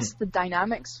difference. I guess the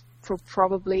dynamics were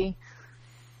probably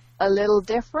a little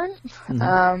different.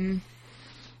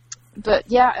 But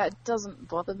yeah, it doesn't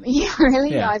bother me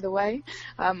really either way.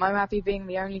 I'm happy being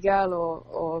the only girl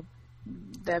or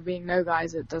there being no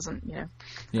guys. It doesn't,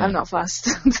 I'm not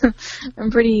fussed. I'm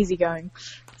pretty easygoing.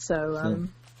 So,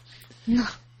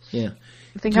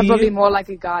 I think I'm probably more like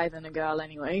a guy than a girl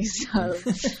anyway, so.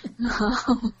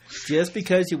 Just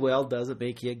because you weld doesn't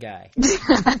make you a guy.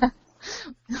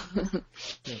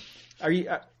 Are you,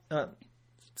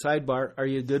 sidebar, are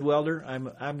you a good welder?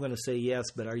 I'm going to say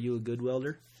yes, but are you a good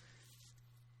welder?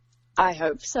 I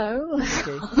hope so.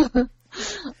 Okay.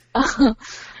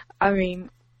 I mean,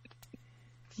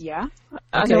 yeah. Okay.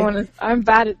 I don't want to, I'm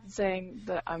bad at saying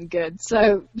that I'm good,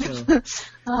 so.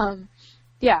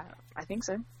 Yeah, I think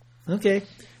so. Okay.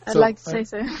 I'd like to say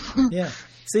so. Yeah.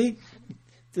 See,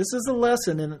 this is a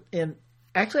lesson, and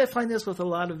actually I find this with a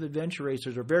lot of adventure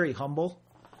racers are very humble.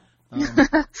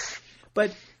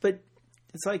 But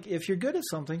it's like, if you're good at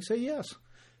something, say yes.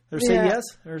 Or say yes,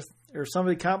 or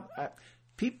somebody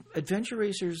adventure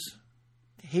racers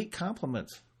hate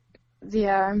compliments.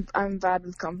 Yeah, I'm bad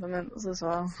with compliments as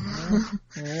well.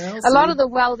 Well, a lot of the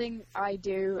welding I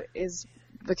do is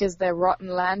because they're rotten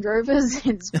Land Rovers.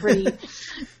 It's pretty,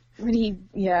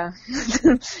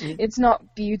 it's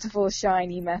not beautiful,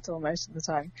 shiny metal most of the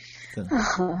time.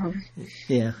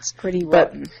 It's pretty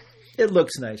rotten. But it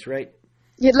looks nice, right?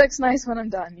 It looks nice when I'm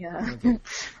done, yeah. Okay.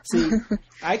 See,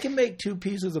 I can make 2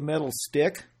 pieces of metal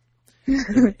stick,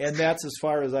 and that's as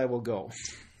far as I will go.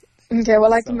 Okay,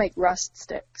 well, I can make rust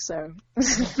stick, so.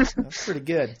 That's pretty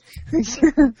good.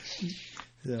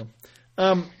 So,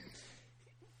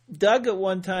 Doug at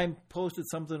one time posted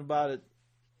something about it.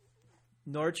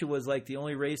 Norcia was like the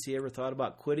only race he ever thought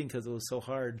about quitting because it was so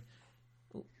hard.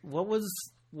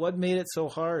 What made it so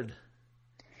hard?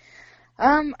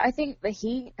 I think the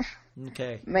heat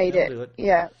made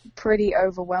it pretty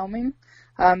overwhelming.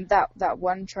 That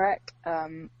one track,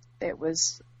 it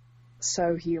was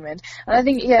so humid, and I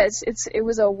think it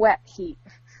was a wet heat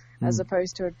as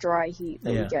opposed to a dry heat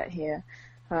that we get here.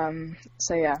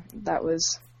 So yeah, that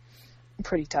was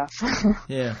pretty tough.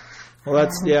 Yeah. Well,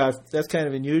 that's kind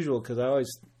of unusual because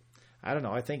I don't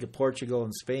know, I think of Portugal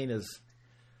and Spain as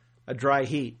a dry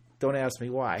heat. Don't ask me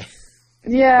why.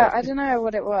 Yeah, I don't know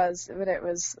what it was, but it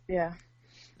was,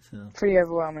 pretty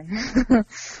overwhelming.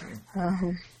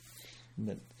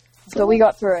 But we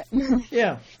got through it.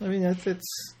 Yeah, I mean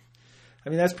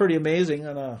that's pretty amazing.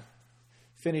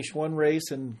 Finish one race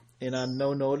and on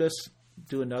no notice,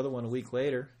 do another one a week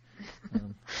later.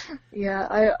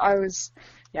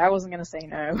 I wasn't going to say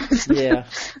no. Yeah.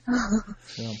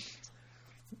 So,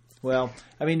 well,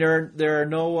 I mean there are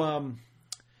no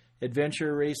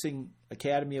Adventure Racing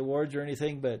Academy Awards or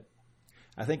anything, but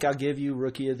I think I'll give you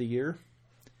Rookie of the Year.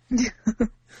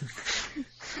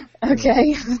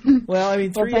 Okay. Well, I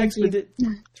mean,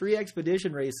 three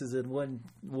expedition races in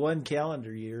one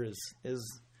calendar year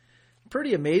is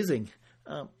pretty amazing.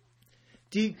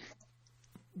 Did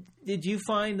you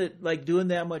find that, like, doing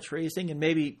that much racing, and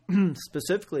maybe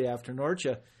specifically after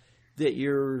Norcia, that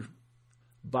your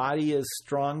body is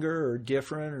stronger or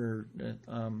different,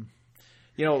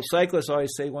 or cyclists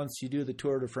always say once you do the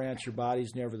Tour de France, your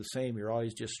body's never the same. You're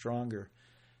always just stronger.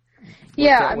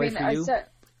 I mean,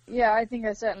 I think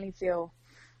I certainly feel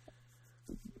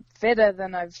fitter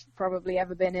than I've probably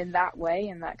ever been in that way,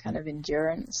 in that kind of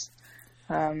endurance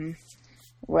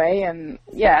way. And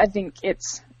I think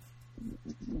it's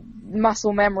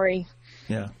muscle memory.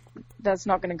 Yeah. That's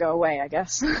not going to go away, I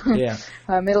guess. Yeah.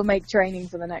 It'll make training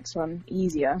for the next one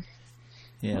easier.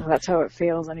 Yeah. Well, that's how it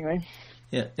feels anyway.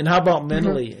 Yeah. And how about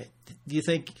mentally? Do you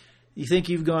think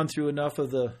you've gone through enough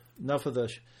of the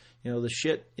the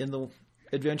shit in the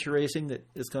adventure racing that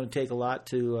it's going to take a lot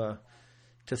to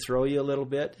throw you a little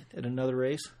bit at another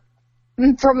race?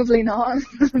 Probably not.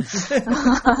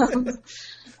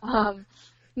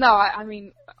 No, I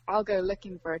mean, I'll go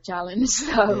looking for a challenge.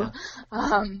 So,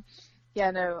 I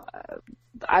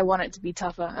want it to be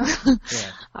tougher.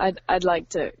 Yeah. I'd like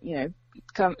to,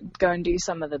 go and do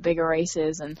some of the bigger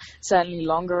races and certainly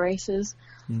longer races.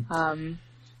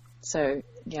 So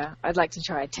I'd like to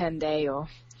try a 10-day or.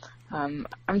 I'm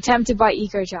tempted by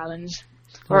Eco Challenge,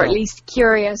 or at least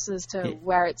curious as to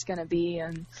where it's going to be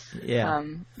and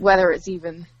whether it's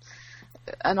even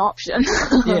an option.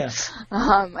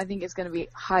 I think it's going to be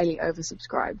highly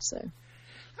oversubscribed. So,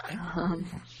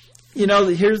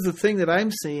 here's the thing that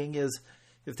I'm seeing is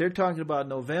if they're talking about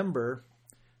November,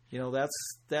 that's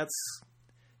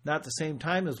not the same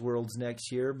time as Worlds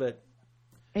next year, but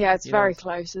it's very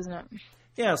close, isn't it?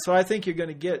 Yeah, so I think you're going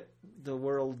to get the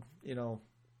World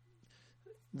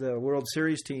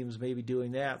Series teams maybe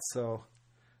doing that. So,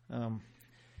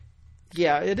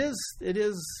 it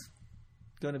is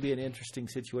going to be an interesting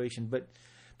situation. But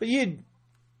you'd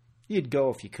go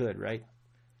if you could, right?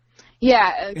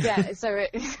 Yeah. So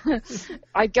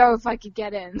I'd go if I could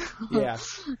get in. Yeah.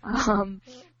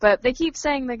 But they keep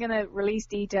saying they're going to release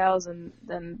details, and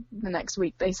then the next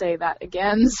week they say that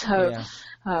again. So,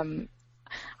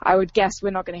 I would guess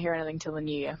we're not going to hear anything till the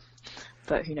new year.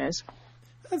 But who knows?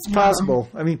 That's possible.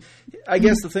 I mean, I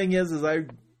guess the thing is I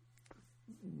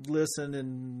listen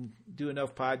and do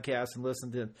enough podcasts and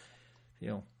listen to,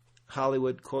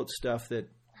 Hollywood quote stuff that,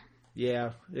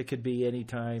 it could be any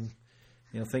time.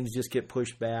 Things just get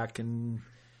pushed back, and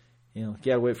you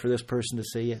gotta wait for this person to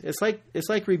see it. It's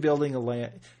like rebuilding a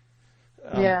land.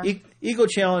 Eco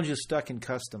Challenge is stuck in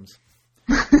customs.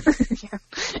 Yeah,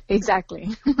 exactly.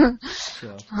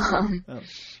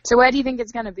 So where do you think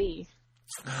it's going to be?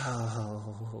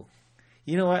 Oh,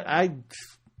 you know what?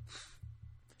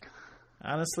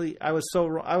 Honestly, I was so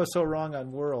wrong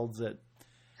on Worlds that.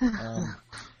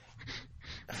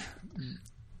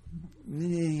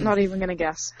 Not even going to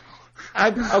guess. I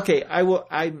will.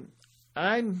 I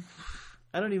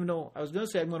don't even know. I was going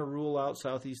to say I'm going to rule out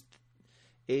Southeast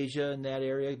Asia in that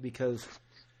area because,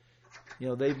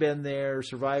 they've been there,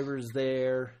 Survivor's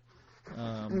there.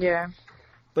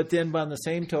 But then, by the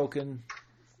same token,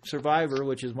 Survivor,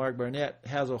 which is Mark Barnett,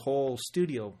 has a whole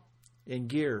studio and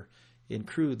gear and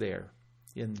crew there.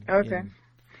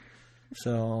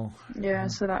 So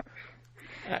that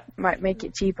might make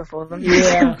it cheaper for them.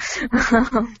 Yeah.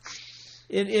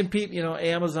 in people,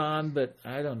 Amazon, but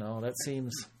I don't know. That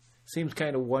seems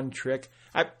kind of one trick.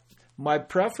 My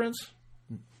preference,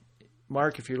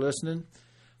 Mark, if you're listening,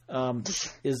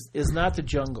 is not the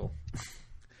jungle.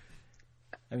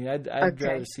 I mean, I'd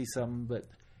rather see something, but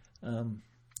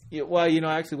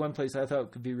actually, one place I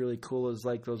thought could be really cool is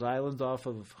like those islands off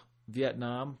of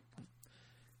Vietnam.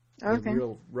 The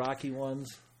real rocky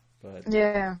ones, but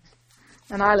an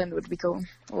island would be cool,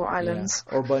 or islands,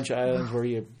 or a bunch of islands where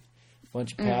you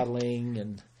bunch of paddling,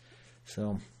 and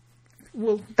so.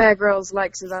 Well, Bear Grylls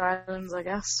likes his islands, I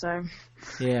guess. So.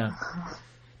 Yeah.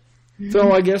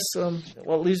 So I guess,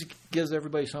 well, at least it gives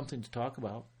everybody something to talk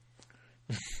about.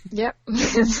 Yep,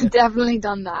 it's definitely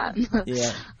done that.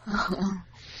 Yeah.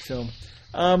 So,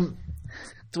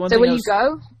 so will you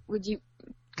go? Would you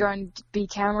go and be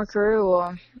camera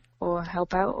crew or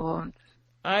help out or?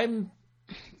 I'm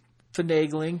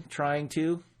finagling, trying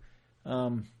to,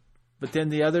 but then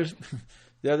the other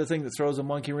thing that throws a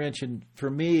monkey wrench in for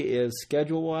me is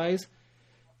schedule wise,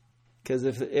 because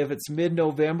if it's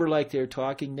mid-November like they're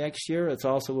talking next year, it's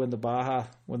also when the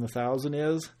 1,000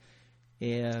 is,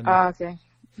 and okay.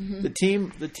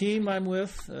 The team I'm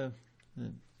with,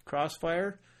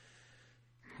 Crossfire,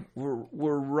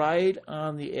 we're right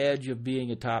on the edge of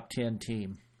being a top 10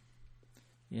 team,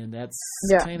 and that's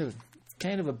kind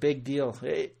of a big deal.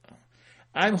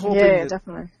 I'm hoping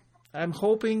definitely. I'm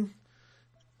hoping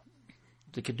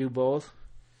they could do both,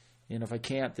 and if I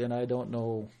can't, then I don't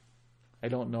know.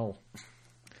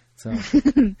 So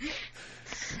I'm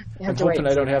hoping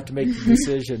I don't have to make the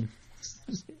decision.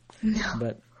 No.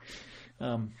 But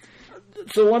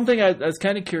so one thing I was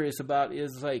kind of curious about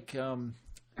is like,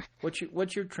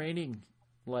 what's your training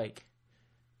like?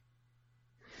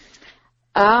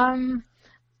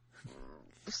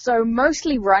 So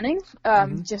mostly running,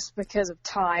 just because of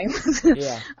time.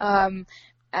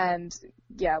 And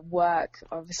work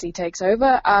obviously takes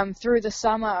over. Through the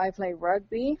summer I play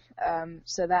rugby,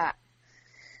 so that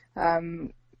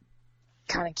kind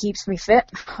of keeps me fit.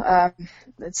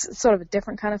 It's sort of a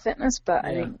different kind of fitness, but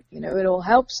I think, it all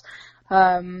helps.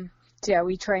 So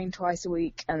we train twice a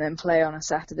week and then play on a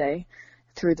Saturday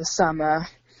through the summer.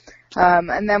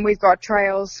 And then we've got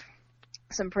trails,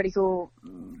 some pretty cool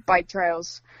bike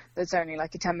trails that's only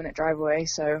like a 10-minute drive away.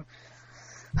 So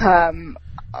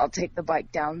I'll take the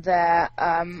bike down there,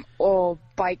 or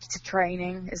bike to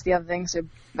training is the other thing. So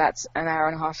that's an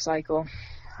hour-and-a-half cycle.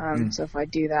 So if I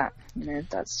do that,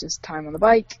 that's just time on the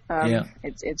bike.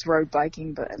 It's road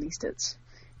biking, but at least it's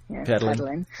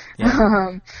pedaling.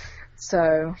 Yeah.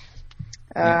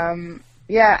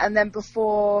 And then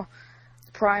before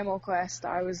Primal Quest,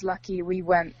 I was lucky. We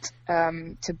went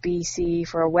to BC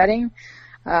for a wedding.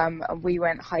 We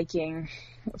went hiking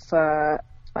for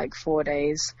like 4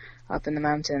 days up in the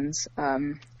mountains.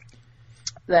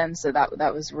 So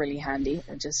that was really handy.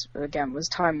 It just, again, was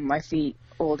time on my feet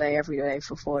all day, every day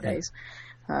for 4 days.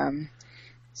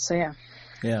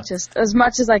 Just as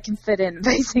much as I can fit in,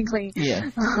 basically.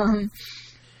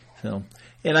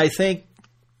 And I think,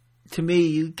 to me,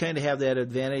 you kind of have that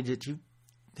advantage that you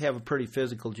have a pretty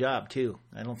physical job too.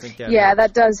 I don't think that. Yeah, helps.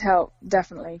 That does help,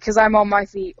 definitely, because I'm on my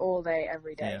feet all day,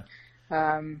 every day.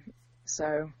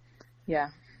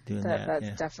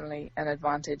 That's definitely an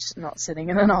advantage, not sitting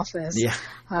in an office. Yeah.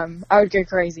 I would go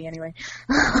crazy anyway.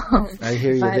 I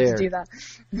hear you if I had there. to do that.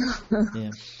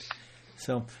 Yeah.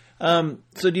 So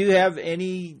do you have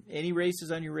any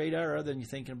races on your radar other than you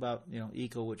thinking about,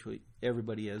 Eco, which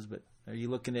everybody is, but are you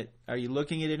looking at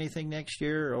anything next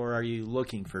year, or are you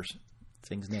looking for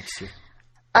things next year?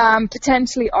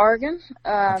 Potentially Oregon.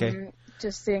 Okay.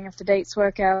 Just seeing if the dates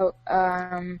work out.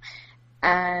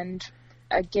 And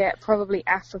I get probably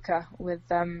Africa with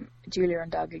Julia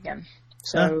and Doug again.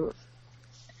 So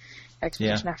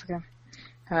Expedition Africa.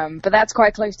 But that's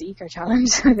quite close to Eco Challenge,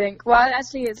 I think. Well,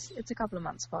 actually, it's a couple of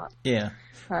months apart. Yeah.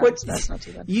 So that's not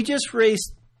too bad. You just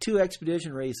raced 2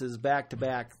 expedition races back to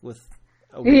back with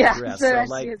a week's rest. So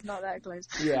actually it's not that close.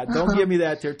 Yeah, don't give me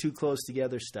that they're too close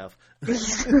together stuff.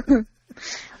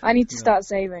 I need to start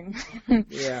saving.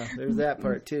 Yeah, there's that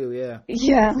part too. Yeah.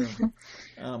 Yeah.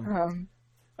 So,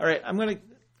 all right, I'm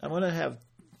gonna have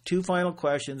 2 final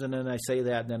questions, and then I say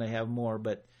that, and then I have more.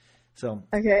 But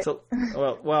okay. So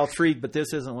 3, but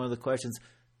this isn't one of the questions.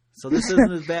 So this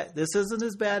isn't as bad. This isn't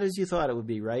as bad as you thought it would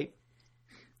be, right?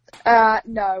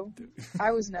 No,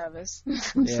 I was nervous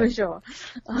for sure.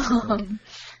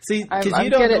 See, because you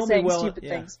don't know me well.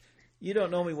 You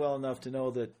don't know me well enough to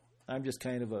know that I'm just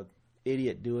kind of a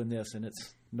idiot doing this, and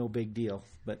it's no big deal.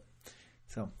 But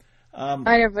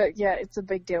I know, but it's a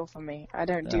big deal for me. I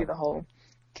don't do the whole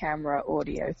camera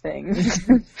audio thing.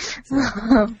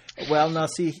 Well, now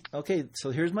see, okay.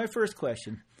 So here's my first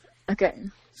question. Okay.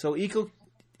 So Eco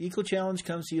Challenge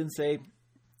comes to you and say,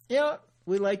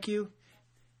 we like you.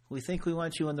 We think we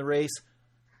want you in the race.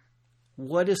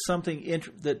 What is something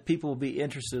that people will be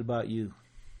interested about you?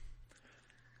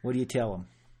 What do you tell them?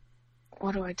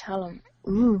 What do I tell them?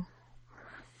 Ooh,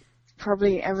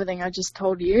 probably everything I just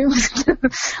told you.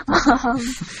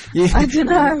 I don't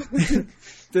know.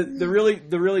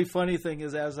 The really funny thing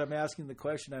is, as I'm asking the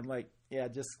question, I'm like,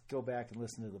 just go back and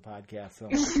listen to the podcast. So.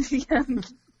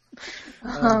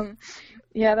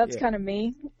 That's kind of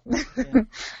me.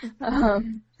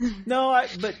 No,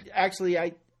 but actually,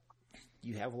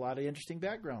 you have a lot of interesting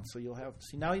background. So you'll have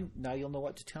now you'll know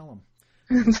what to tell them.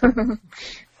 So,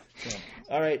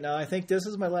 all right, now I think this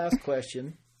is my last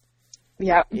question.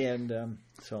 Yeah. And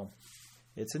so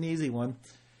it's an easy one.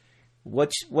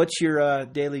 What's your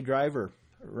daily driver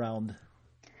around?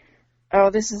 Oh,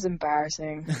 this is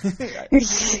embarrassing.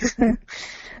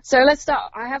 So let's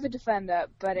start. I have a Defender,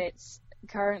 but it's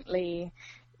currently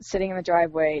sitting in the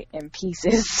driveway in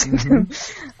pieces.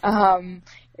 Mm-hmm.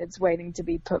 It's waiting to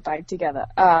be put back together.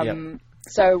 Yep.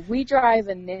 So we drive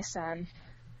a Nissan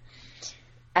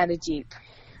and a Jeep.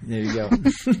 There you go.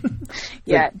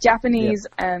 Yeah, Japanese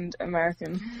and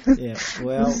American. Yeah,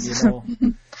 well,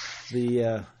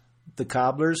 the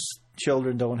cobbler's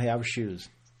children don't have shoes.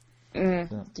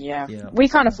 So, yeah, we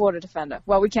can't afford a Defender.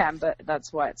 Well, we can, but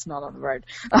that's why it's not on the road.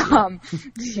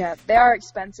 Yeah, they are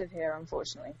expensive here,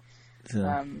 unfortunately.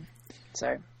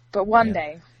 But one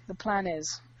day, the plan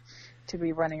is to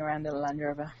be running around in a Land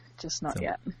Rover, just not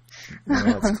yet.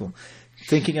 Well, that's cool.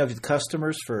 Thinking of the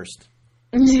customers first.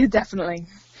 Yeah, definitely.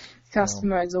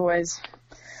 Customers always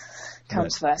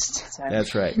comes first. So.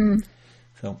 That's right.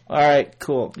 So, all right,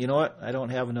 cool. You know what? I don't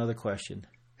have another question.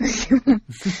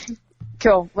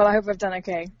 Cool. Well, I hope I've done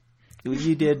okay.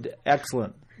 You did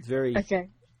excellent. Very okay.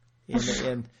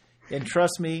 And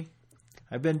trust me,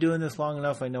 I've been doing this long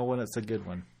enough. I know when it's a good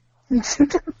one.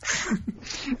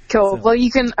 Cool. Well, you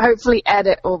can hopefully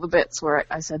edit all the bits where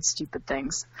I said stupid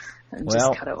things and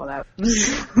just cut it all out.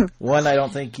 One, I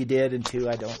don't think you did, and two,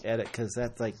 I don't edit because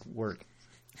that's like work.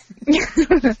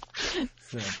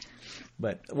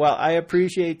 Well, I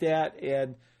appreciate that,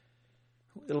 and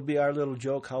it'll be our little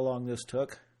joke how long this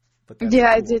took. But that's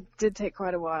cool. It did take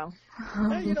quite a while.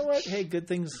 You know what? Hey, good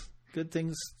things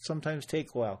sometimes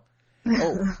take a while.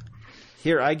 Oh,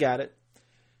 here, I got it.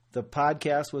 The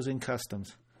podcast was in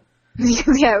customs.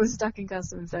 Yeah, it was stuck in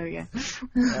customs. There we go.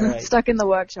 All right. Stuck in the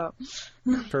workshop.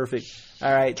 Perfect.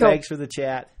 All right. Cool. Thanks for the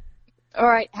chat. All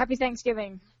right. Happy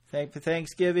Thanksgiving. Thanks for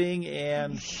Thanksgiving,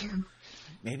 and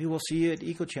maybe we'll see you at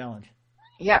Eco Challenge.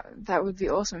 Yeah, that would be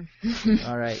awesome.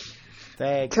 All right.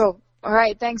 Thanks. Cool. All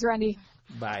right. Thanks, Randy.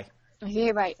 Bye.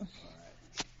 Okay, bye.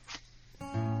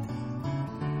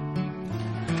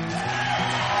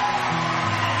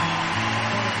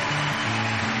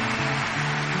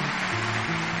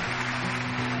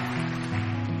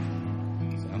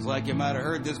 Sounds like you might have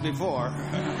heard this before.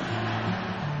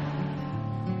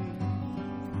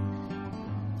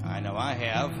 I know I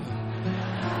have.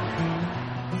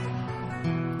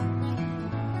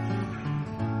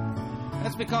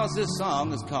 That's because this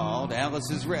song is called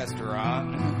Alice's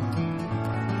Restaurant.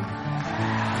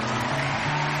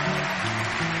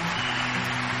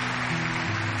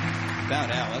 About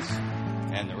Alice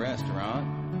and the restaurant.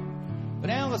 But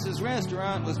Alice's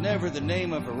Restaurant was never the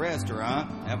name of a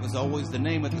restaurant. That was always the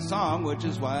name of the song, which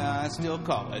is why I still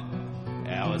call it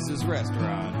Alice's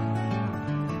Restaurant.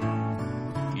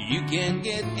 You can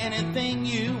get anything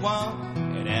you want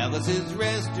at Alice's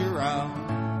Restaurant.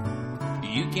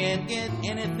 You can get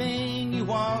anything you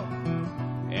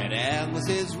want at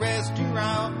Alice's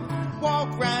Restaurant.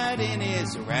 Walk right in,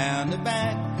 it's around the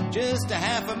back, just a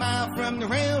half a mile from the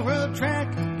railroad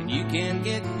track. And you can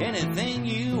get anything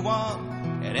you want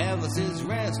at Alice's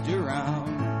Restaurant.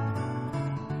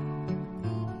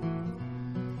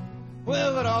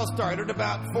 Well, it all started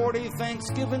about 40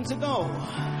 Thanksgivings ago.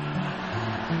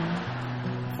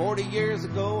 40 years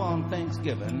ago on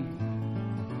Thanksgiving,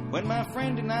 when my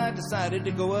friend and I decided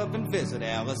to go up and visit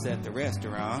Alice at the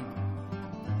restaurant.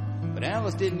 But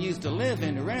Alice didn't used to live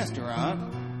in the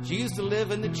restaurant. She used to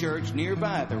live in the church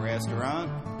nearby the restaurant,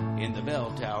 in the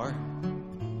bell tower,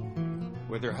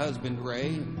 with her husband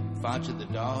Ray and Facha the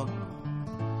dog.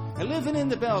 And living in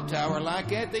the bell tower like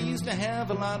that, they used to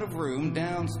have a lot of room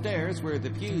downstairs where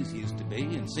the pews used to be.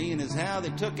 And seeing as how they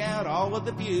took out all of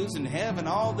the pews and having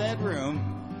all that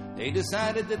room, they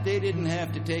decided that they didn't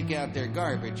have to take out their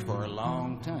garbage for a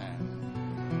long time.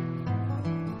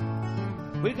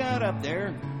 We got up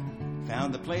there,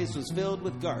 found the place was filled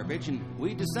with garbage, and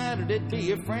we decided it'd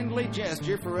be a friendly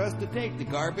gesture for us to take the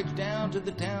garbage down to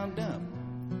the town dump.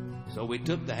 So we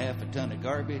took the half a ton of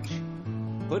garbage,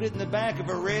 put it in the back of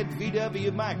a red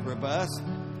VW microbus,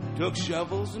 took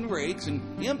shovels and rakes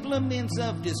and implements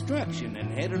of destruction,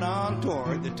 and headed on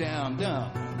toward the town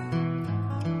dump.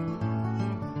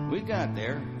 We got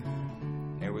there.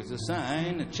 There was a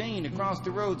sign, a chain across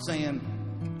the road saying,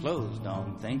 "Closed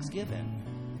on Thanksgiving."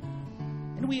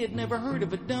 And we had never heard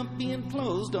of a dump being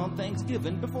closed on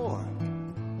Thanksgiving before.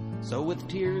 So with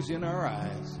tears in our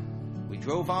eyes, we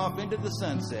drove off into the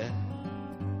sunset,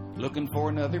 looking for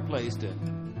another place to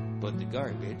put the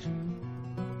garbage.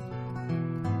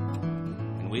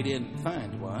 And we didn't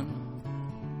find one.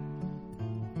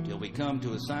 till we come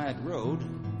to a side road.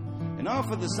 And off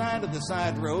of the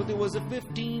side road, there was a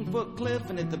 15-foot cliff,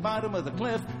 and at the bottom of the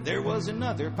cliff, there was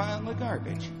another pile of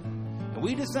garbage. And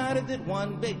we decided that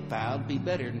one big pile would be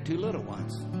better than two little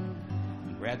ones.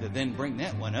 And rather than bring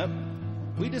that one up,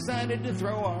 we decided to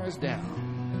throw ours down.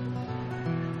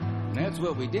 And that's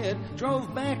what we did.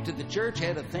 Drove back to the church,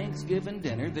 had a Thanksgiving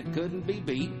dinner that couldn't be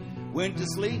beat, went to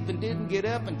sleep and didn't get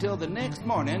up until the next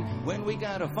morning when we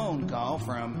got a phone call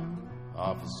from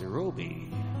Officer Obie.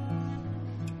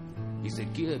 He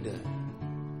said, "Kid,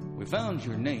 we found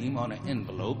your name on an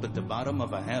envelope at the bottom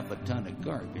of a half a ton of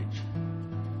garbage.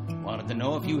 Wanted to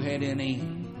know if you had any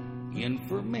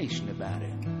information about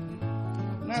it."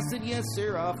 And I said, "Yes,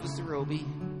 sir, Officer Obie.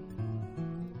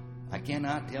 I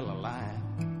cannot tell a lie.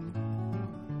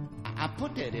 I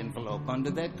put that envelope under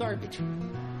that garbage." It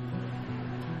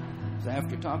was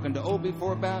after talking to Obie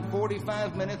for about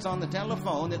 45 minutes on the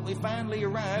telephone that we finally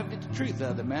arrived at the truth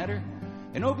of the matter.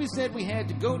 And Obie said we had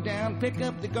to go down, pick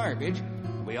up the garbage.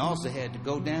 We also had to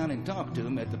go down and talk to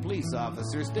him at the police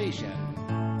officer station.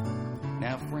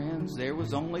 Now, friends, there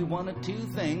was only one of two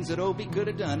things that Obie could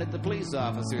have done at the police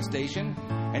officer station.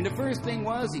 And the first thing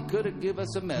was he could have given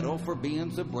us a medal for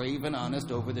being so brave and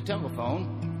honest over the telephone,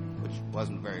 which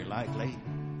wasn't very likely.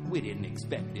 We didn't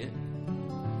expect it.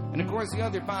 And of course, the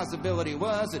other possibility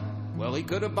was that, well, he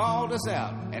could have bawled us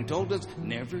out and told us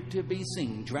never to be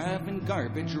seen driving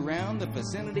garbage around the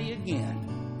vicinity again,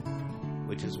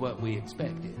 which is what we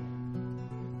expected.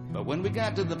 But when we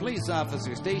got to the police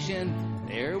officer station,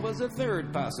 there was a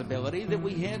third possibility that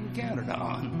we hadn't counted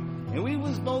on, and we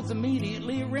was both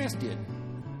immediately arrested,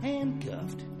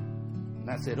 handcuffed. And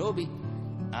I said, "Obie,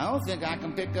 I don't think I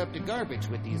can pick up the garbage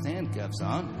with these handcuffs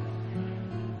on."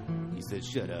 He said,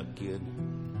 "Shut up, kid.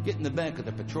 Get in the back of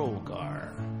the patrol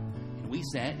car." And we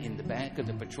sat in the back of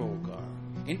the patrol car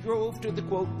and drove to the,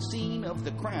 quote, scene of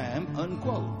the crime,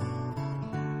 unquote.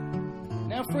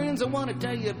 Now, friends, I want to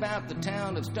tell you about the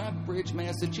town of Stockbridge,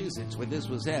 Massachusetts, where this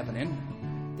was happening.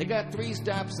 They got 3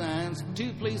 stop signs,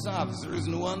 2 police officers,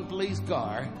 and 1 police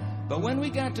car. But when we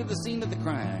got to the scene of the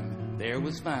crime, there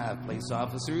was 5 police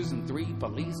officers and 3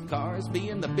 police cars,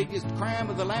 being the biggest crime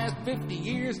of the last 50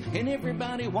 years, and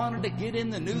everybody wanted to get in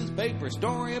the newspaper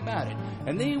story about it.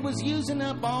 And they was using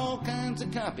up all kinds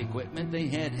of cop equipment they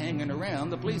had hanging around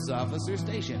the police officer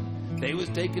station. They was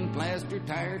taking plaster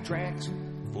tire tracks,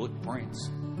 footprints,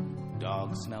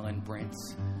 dog-smelling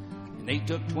prints. And they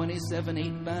took 27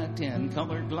 8x10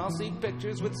 colored glossy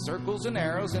pictures with circles and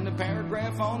arrows and a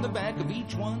paragraph on the back of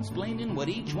each one explaining what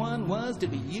each one was to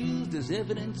be used as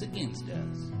evidence against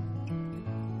us.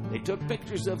 They took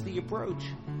pictures of the approach,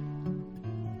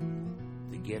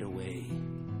 the getaway,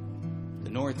 the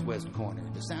northwest corner,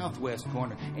 the southwest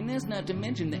corner, and that's not to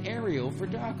mention the aerial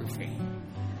photography.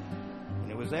 When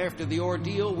it was after the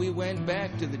ordeal, we went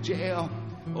back to the jail.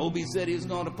 Obie said he was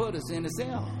going to put us in a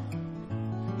cell.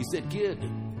 He said, "Kid,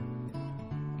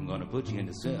 I'm going to put you in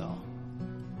the cell.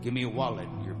 Give me your wallet,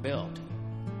 your belt."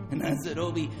 And I said,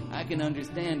 "Obie, I can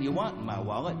understand you wanting my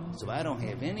wallet, so I don't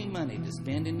have any money to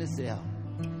spend in the cell.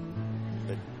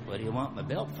 But what do you want my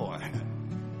belt for?"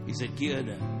 He said,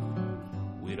 "Kid,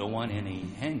 we don't want any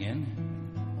hanging."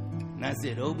 And I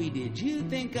said, "Obie, did you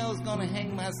think I was going to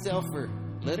hang myself for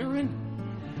littering?"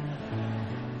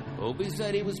 Obie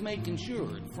said he was making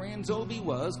sure, and friends, Obie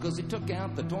was, because he took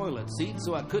out the toilet seat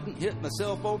so I couldn't hit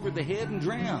myself over the head and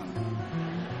drown.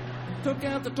 Took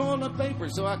out the toilet paper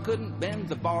so I couldn't bend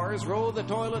the bars, roll the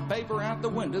toilet paper out the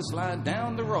window, slide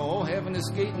down the roll, having to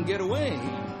skate and get away.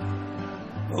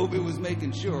 Obie was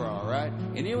making sure, all right.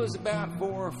 And it was about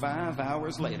 4 or 5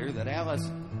 hours later that Alice...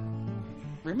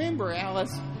 Remember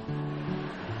Alice?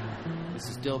 This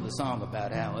is still the song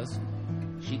about Alice.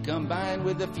 She combined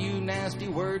with a few nasty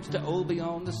words to Obie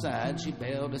on the side. She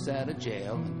bailed us out of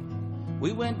jail.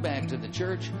 We went back to the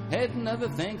church, had another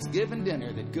Thanksgiving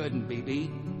dinner that couldn't be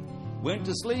beat. Went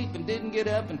to sleep and didn't get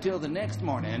up until the next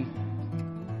morning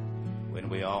when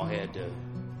we all had to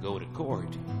go to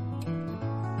court.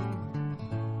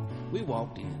 We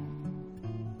walked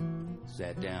in,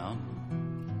 sat down.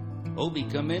 Obie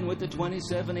come in with the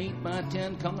 27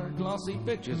 8x10 colored glossy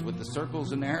pictures with the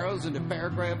circles and arrows and a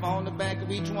paragraph on the back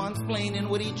of each one explaining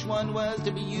what each one was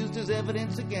to be used as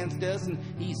evidence against us, and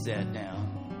he sat down.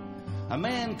 A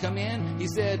man come in, he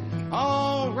said,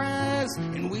 "All rise,"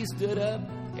 and we stood up,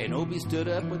 and Obie stood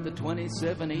up with the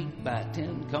 27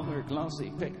 8x10 colored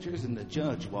glossy pictures, and the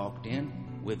judge walked in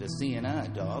with a CNI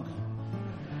dog.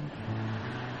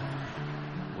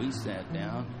 We sat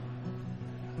down.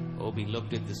 Obie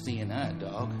looked at the CNI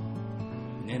dog,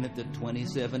 and then at the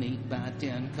 27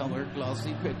 8x10 colored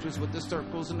glossy pictures with the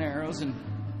circles and arrows, and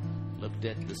looked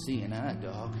at the seeing-eye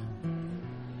dog,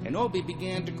 and Obie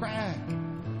began to cry.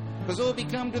 Because Obie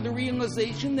come to the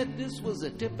realization that this was a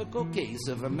typical case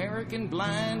of American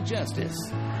blind justice.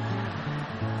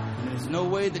 And there's no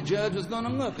way the judge was going to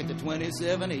look at the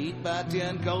 27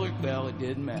 8x10 colored bell. It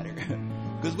didn't matter.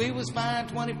 Because we was fined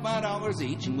 $25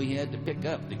 each, and we had to pick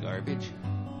up the garbage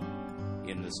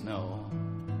in the snow.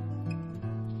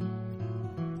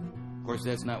 Of course,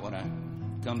 that's not what I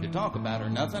come to talk about or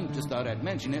nothing. Just thought I'd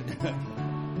mention it.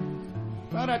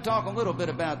 Thought I'd talk a little bit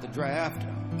about the draft.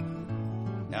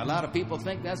 Now, a lot of people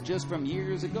think that's just from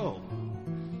years ago.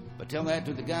 But tell that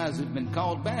to the guys who've been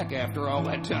called back after all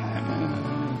that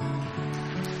time.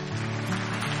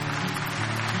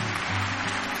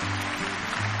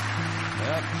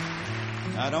 Well,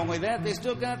 not only that, they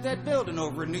still got that building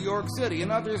over in New York City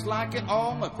and others like it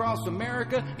all across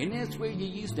America, and that's where you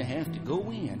used to have to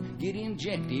go in, get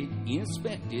injected,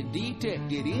 inspected,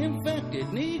 detected,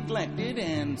 infected, neglected,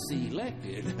 and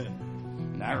selected.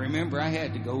 And I remember I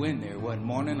had to go in there one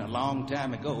morning a long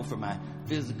time ago for my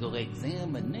physical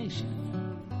examination.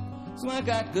 So I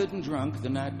got good and drunk the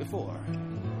night before,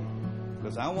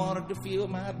 because I wanted to feel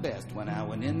my best when I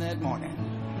went in that morning.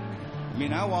 I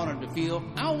mean, I wanted to feel,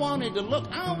 I wanted to look,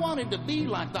 I wanted to be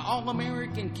like the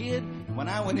all-American kid. When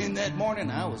I went in that morning,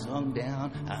 I was hung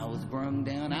down, I was brung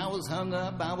down, I was hung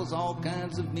up, I was all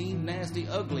kinds of mean, nasty,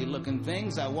 ugly-looking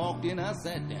things. I walked in, I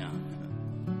sat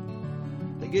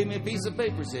down. They gave me a piece of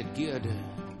paper, said, "Kid,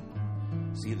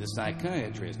 see the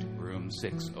psychiatrist, room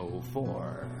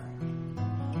 604.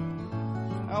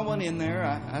 I went in there,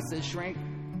 I said, "Shrink,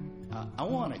 I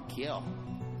want to kill.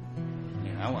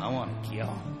 I want to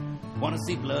kill. Want to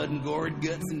see blood and gore and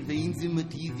guts and veins and my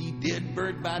teethy dead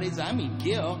bird bodies. I mean,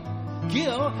 kill.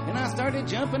 Kill." And I started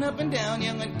jumping up and down,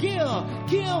 yelling, "Kill,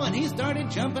 kill." And he started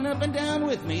jumping up and down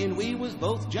with me, and we was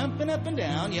both jumping up and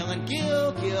down, yelling,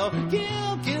 "Kill, kill,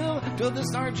 kill, kill," till the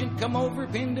sergeant come over,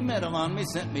 pinned a medal on me,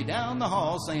 sent me down the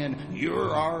hall saying,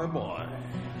 "You're our boy."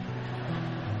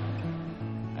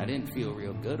 I didn't feel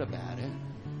real good about it,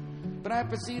 but I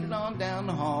proceeded on down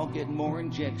the hall, getting more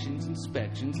injections,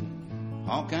 inspections, and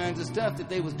all kinds of stuff that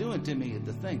they was doing to me at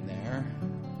the thing there.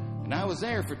 And I was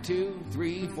there for 2,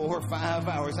 3, 4, 5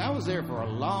 hours. I was there for a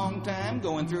long time,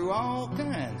 going through all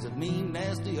kinds of mean,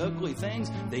 nasty, ugly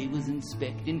things. They was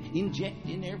inspecting,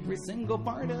 injecting every single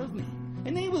part of me,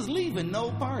 and they was leaving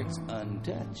no parts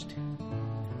untouched.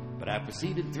 But I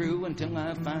proceeded through until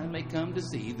I finally come to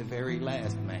see the very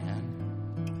last man.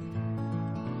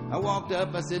 I walked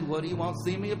up, I said, "What do you want to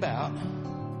see me about?"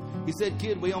 He said,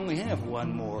 "Kid, we only have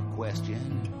one more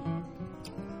question.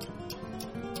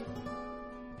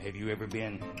 Have you ever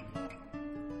been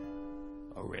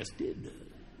arrested?"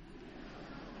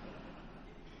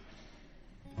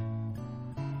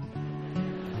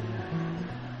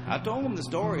 I told him the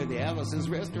story of the Alice's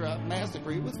Restaurant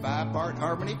Massacre with 5-part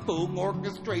harmony, full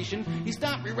orchestration. He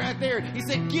stopped me right there. He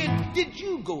said, "Kid, did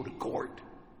you go to court?"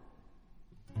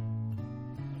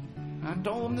 I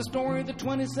told him the story of the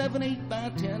 27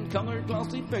 8x10 colored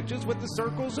glossy pictures with the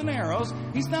circles and arrows.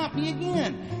 He stopped me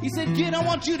again. He said, "Kid, I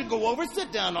want you to go over,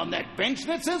 sit down on that bench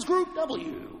that says Group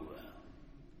W.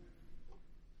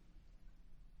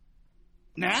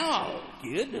 Now,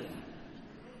 kid."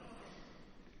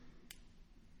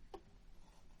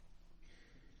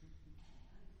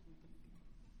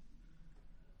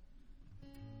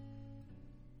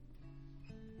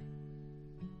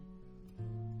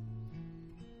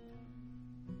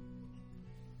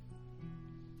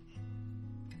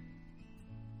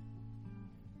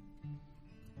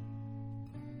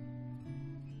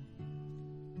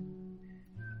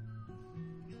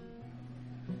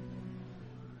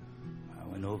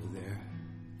 Over there,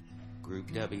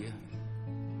 Group W.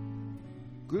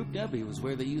 Group W was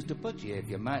where they used to put you if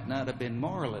you might not have been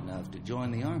moral enough to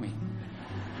join the army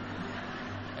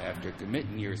after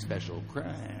committing your special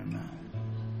crime.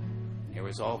 There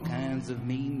was all kinds of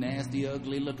mean, nasty,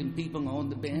 ugly-looking people on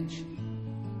the bench.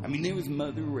 I mean, there was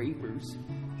mother rapers,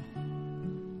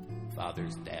 father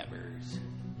stabbers,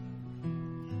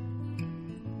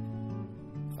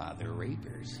 father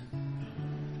rapers.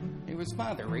 There was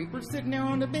father rapers sitting there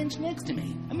on the bench next to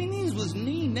me. I mean, these was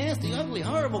mean, nasty, ugly,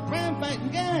 horrible,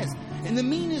 crime-fighting guys. And the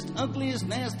meanest, ugliest,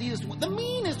 nastiest, the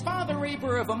meanest father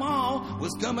raper of them all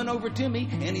was coming over to me,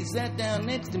 and he sat down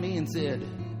next to me and said,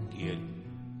 "Kid,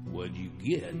 what'd you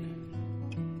get?"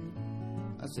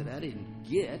 I said, "I didn't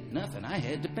get nothing. I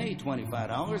had to pay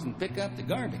 $25 and pick up the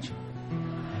garbage."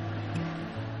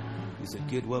 He said,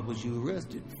 "Kid, what was you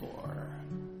arrested for?"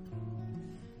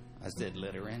 I said,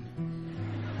 "Littering."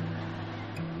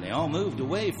 They all moved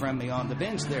away from me on the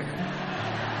bench there.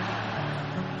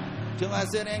 till I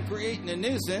said, and creating a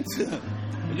nuisance.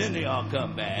 And then they all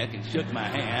come back and shook my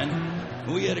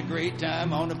hand. We had a great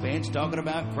time on the bench talking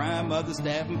about crime, mother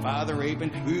stabbing, father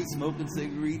raping, smoking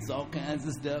cigarettes, all kinds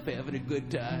of stuff, having a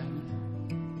good time.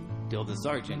 Till the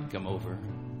sergeant come over.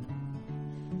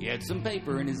 He had some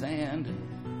paper in his hand.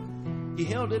 He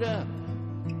held it up.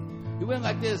 He went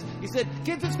like this. He said,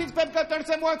 kids in speech paper got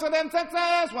 37 words for them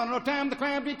sentences. One at a time, the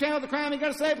crime detail, the crime you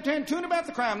gotta say, pretend tune about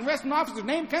the crime. The rest of the officer's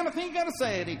name, kind of thing you gotta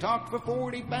say it. He talked for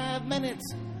 45 minutes.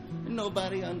 And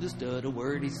nobody understood a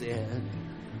word he said.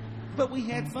 But we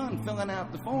had fun filling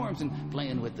out the forms and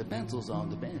playing with the pencils on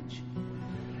the bench.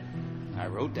 I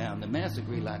wrote down the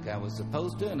massacre like I was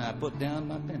supposed to, and I put down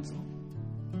my pencil.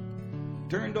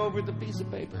 Turned over the piece of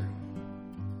paper.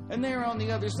 And there on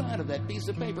the other side of that piece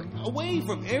of paper, away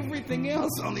from everything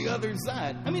else on the other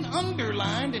side,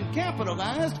 underlined and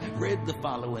capitalized, read the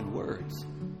following words.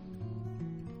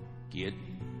 Kid,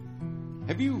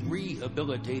 have you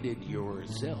rehabilitated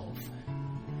yourself?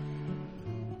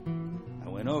 I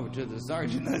went over to the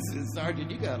sergeant. I said, Sergeant,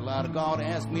 you got a lot of gall to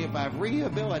ask me if I've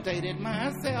rehabilitated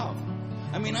myself.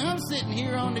 I'm sitting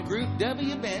here on the Group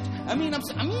W bench. I'm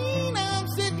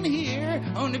sitting here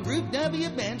on the Group W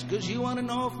bench because you want to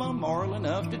know if I'm moral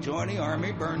enough to join the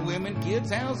army, burn women,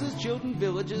 kids, houses, children,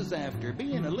 villages after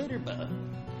being a litter bug.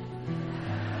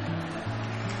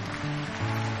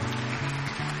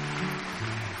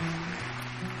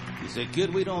 He said,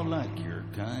 kid, we don't like your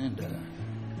kind.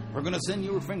 We're going to send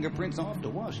your fingerprints off to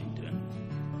Washington.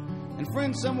 And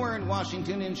friends, somewhere in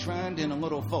Washington, enshrined in a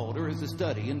little folder, is a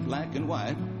study in black and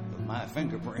white of my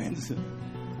fingerprints. The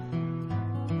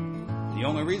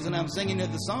only reason I'm singing you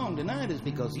the song tonight is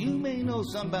because you may know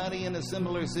somebody in a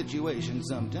similar situation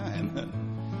sometime.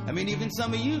 Even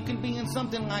some of you can be in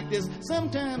something like this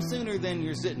sometime sooner than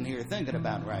you're sitting here thinking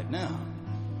about right now.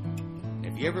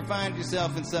 If you ever find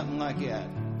yourself in something like that,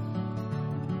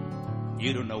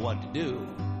 you don't know what to do.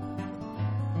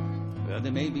 Well,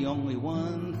 there may be only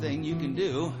one thing you can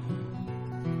do.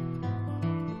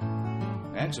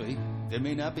 Actually, there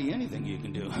may not be anything you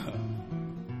can do.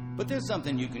 But there's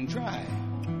something you can try.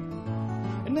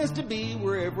 And that's to be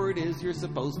wherever it is you're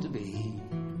supposed to be.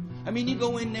 You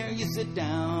go in there, you sit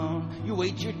down, you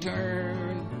wait your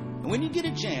turn. And when you get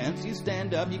a chance, you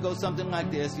stand up, you go something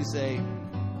like this. You say,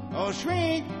 oh,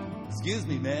 shrink, excuse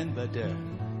me, man, but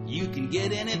you can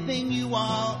get anything you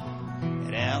want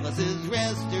at Alice's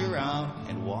restaurant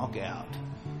and walk out.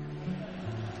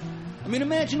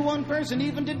 Imagine one person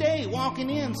even today walking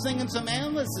in, singing some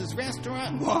Alice's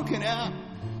restaurant and walking out.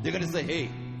 They're going to say, hey,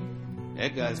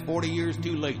 that guy's 40 years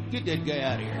too late. Get that guy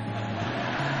out of here.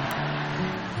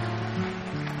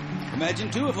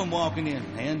 Imagine two of them walking in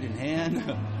hand,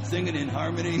 singing in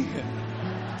harmony.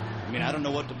 I don't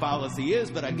know what the policy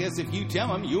is, but I guess if you tell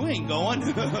them, you ain't going.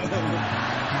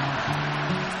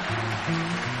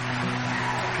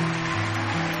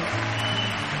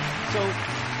 So,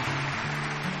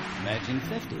 imagine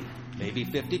 50, maybe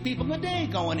 50 people a day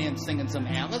going in, singing some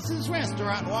Alice's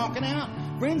restaurant, walking out.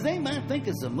 Friends, they might think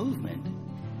it's a movement.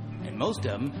 And most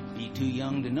of them be too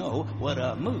young to know what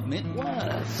a movement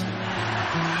was.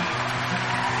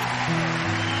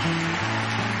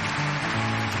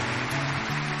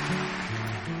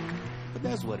 But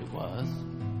that's what it was.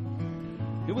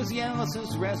 It was the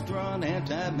Alice's Restaurant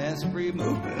anti-massacre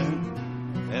movement.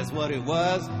 That's what it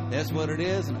was, that's what it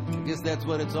is, and I guess that's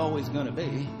what it's always going to be.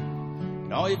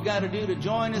 And all you've got to do to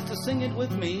join is to sing it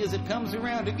with me as it comes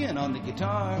around again on the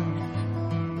guitar.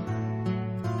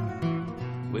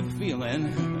 With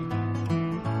feeling.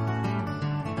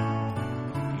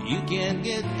 You can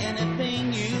get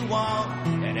anything you want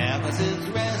at Alice's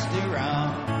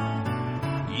Restaurant.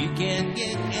 You can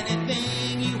get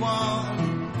anything you want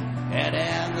at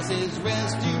Alice's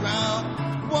Restaurant.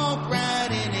 Walk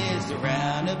right in his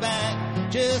roundabout,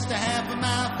 just a half a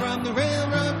mile from the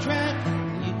railroad track.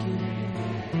 You can.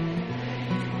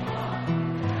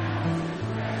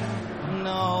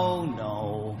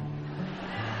 No.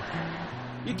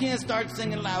 You can't start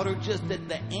singing louder just at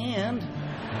the end.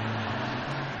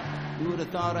 You would have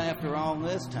thought after all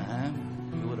this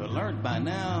time, you would have learned by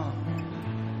now.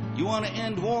 You want to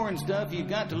end war and stuff, you've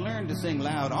got to learn to sing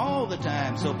loud all the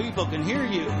time so people can hear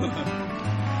you.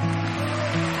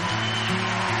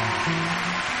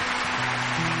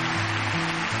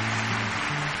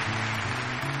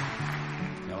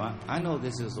 Now, I know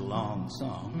this is a long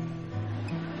song.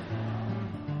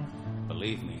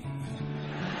 Believe me.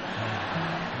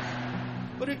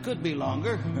 But it could be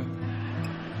longer.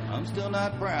 I'm still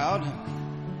not proud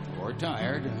or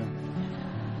tired.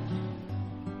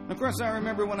 Of course, I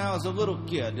remember when I was a little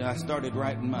kid, I started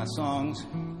writing my songs.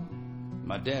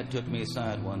 My dad took me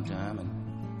aside one time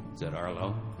and said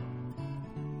Arlo.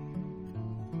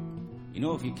 You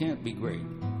know, if you can't be great,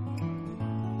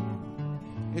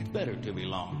 it's better to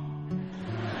belong.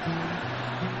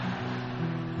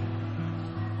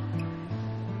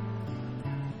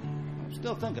 I'm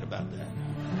still thinking about that.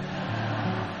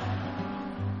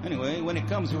 Anyway, when it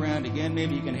comes around again,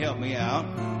 maybe you can help me out.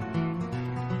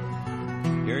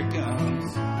 Here it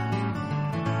comes.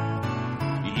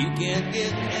 You can't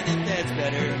get anything that's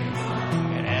better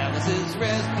at Alice's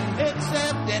Rest,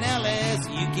 except in Alice.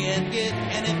 You can't get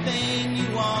anything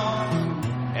you want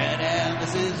at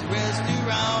Alice's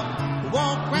Restaurant.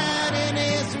 Walk right in,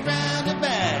 it's around the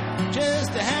back,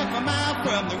 just a half a mile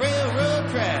from the railroad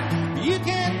track. You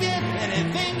can't get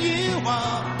anything you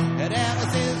want at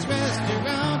Alice's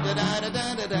Restaurant. Da da da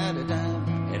da da da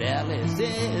da. At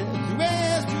Alice's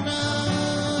Restaurant.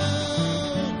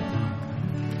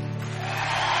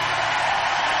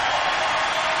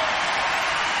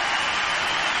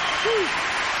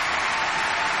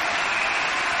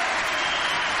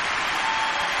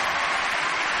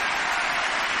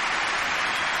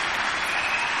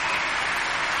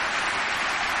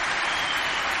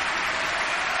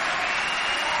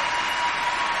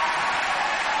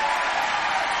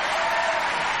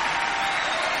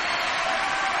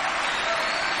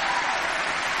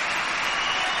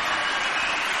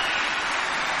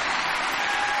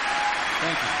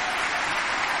 Thank you.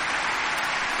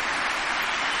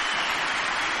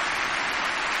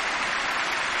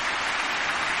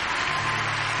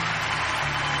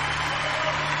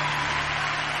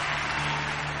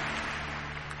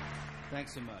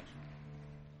 Thanks so much.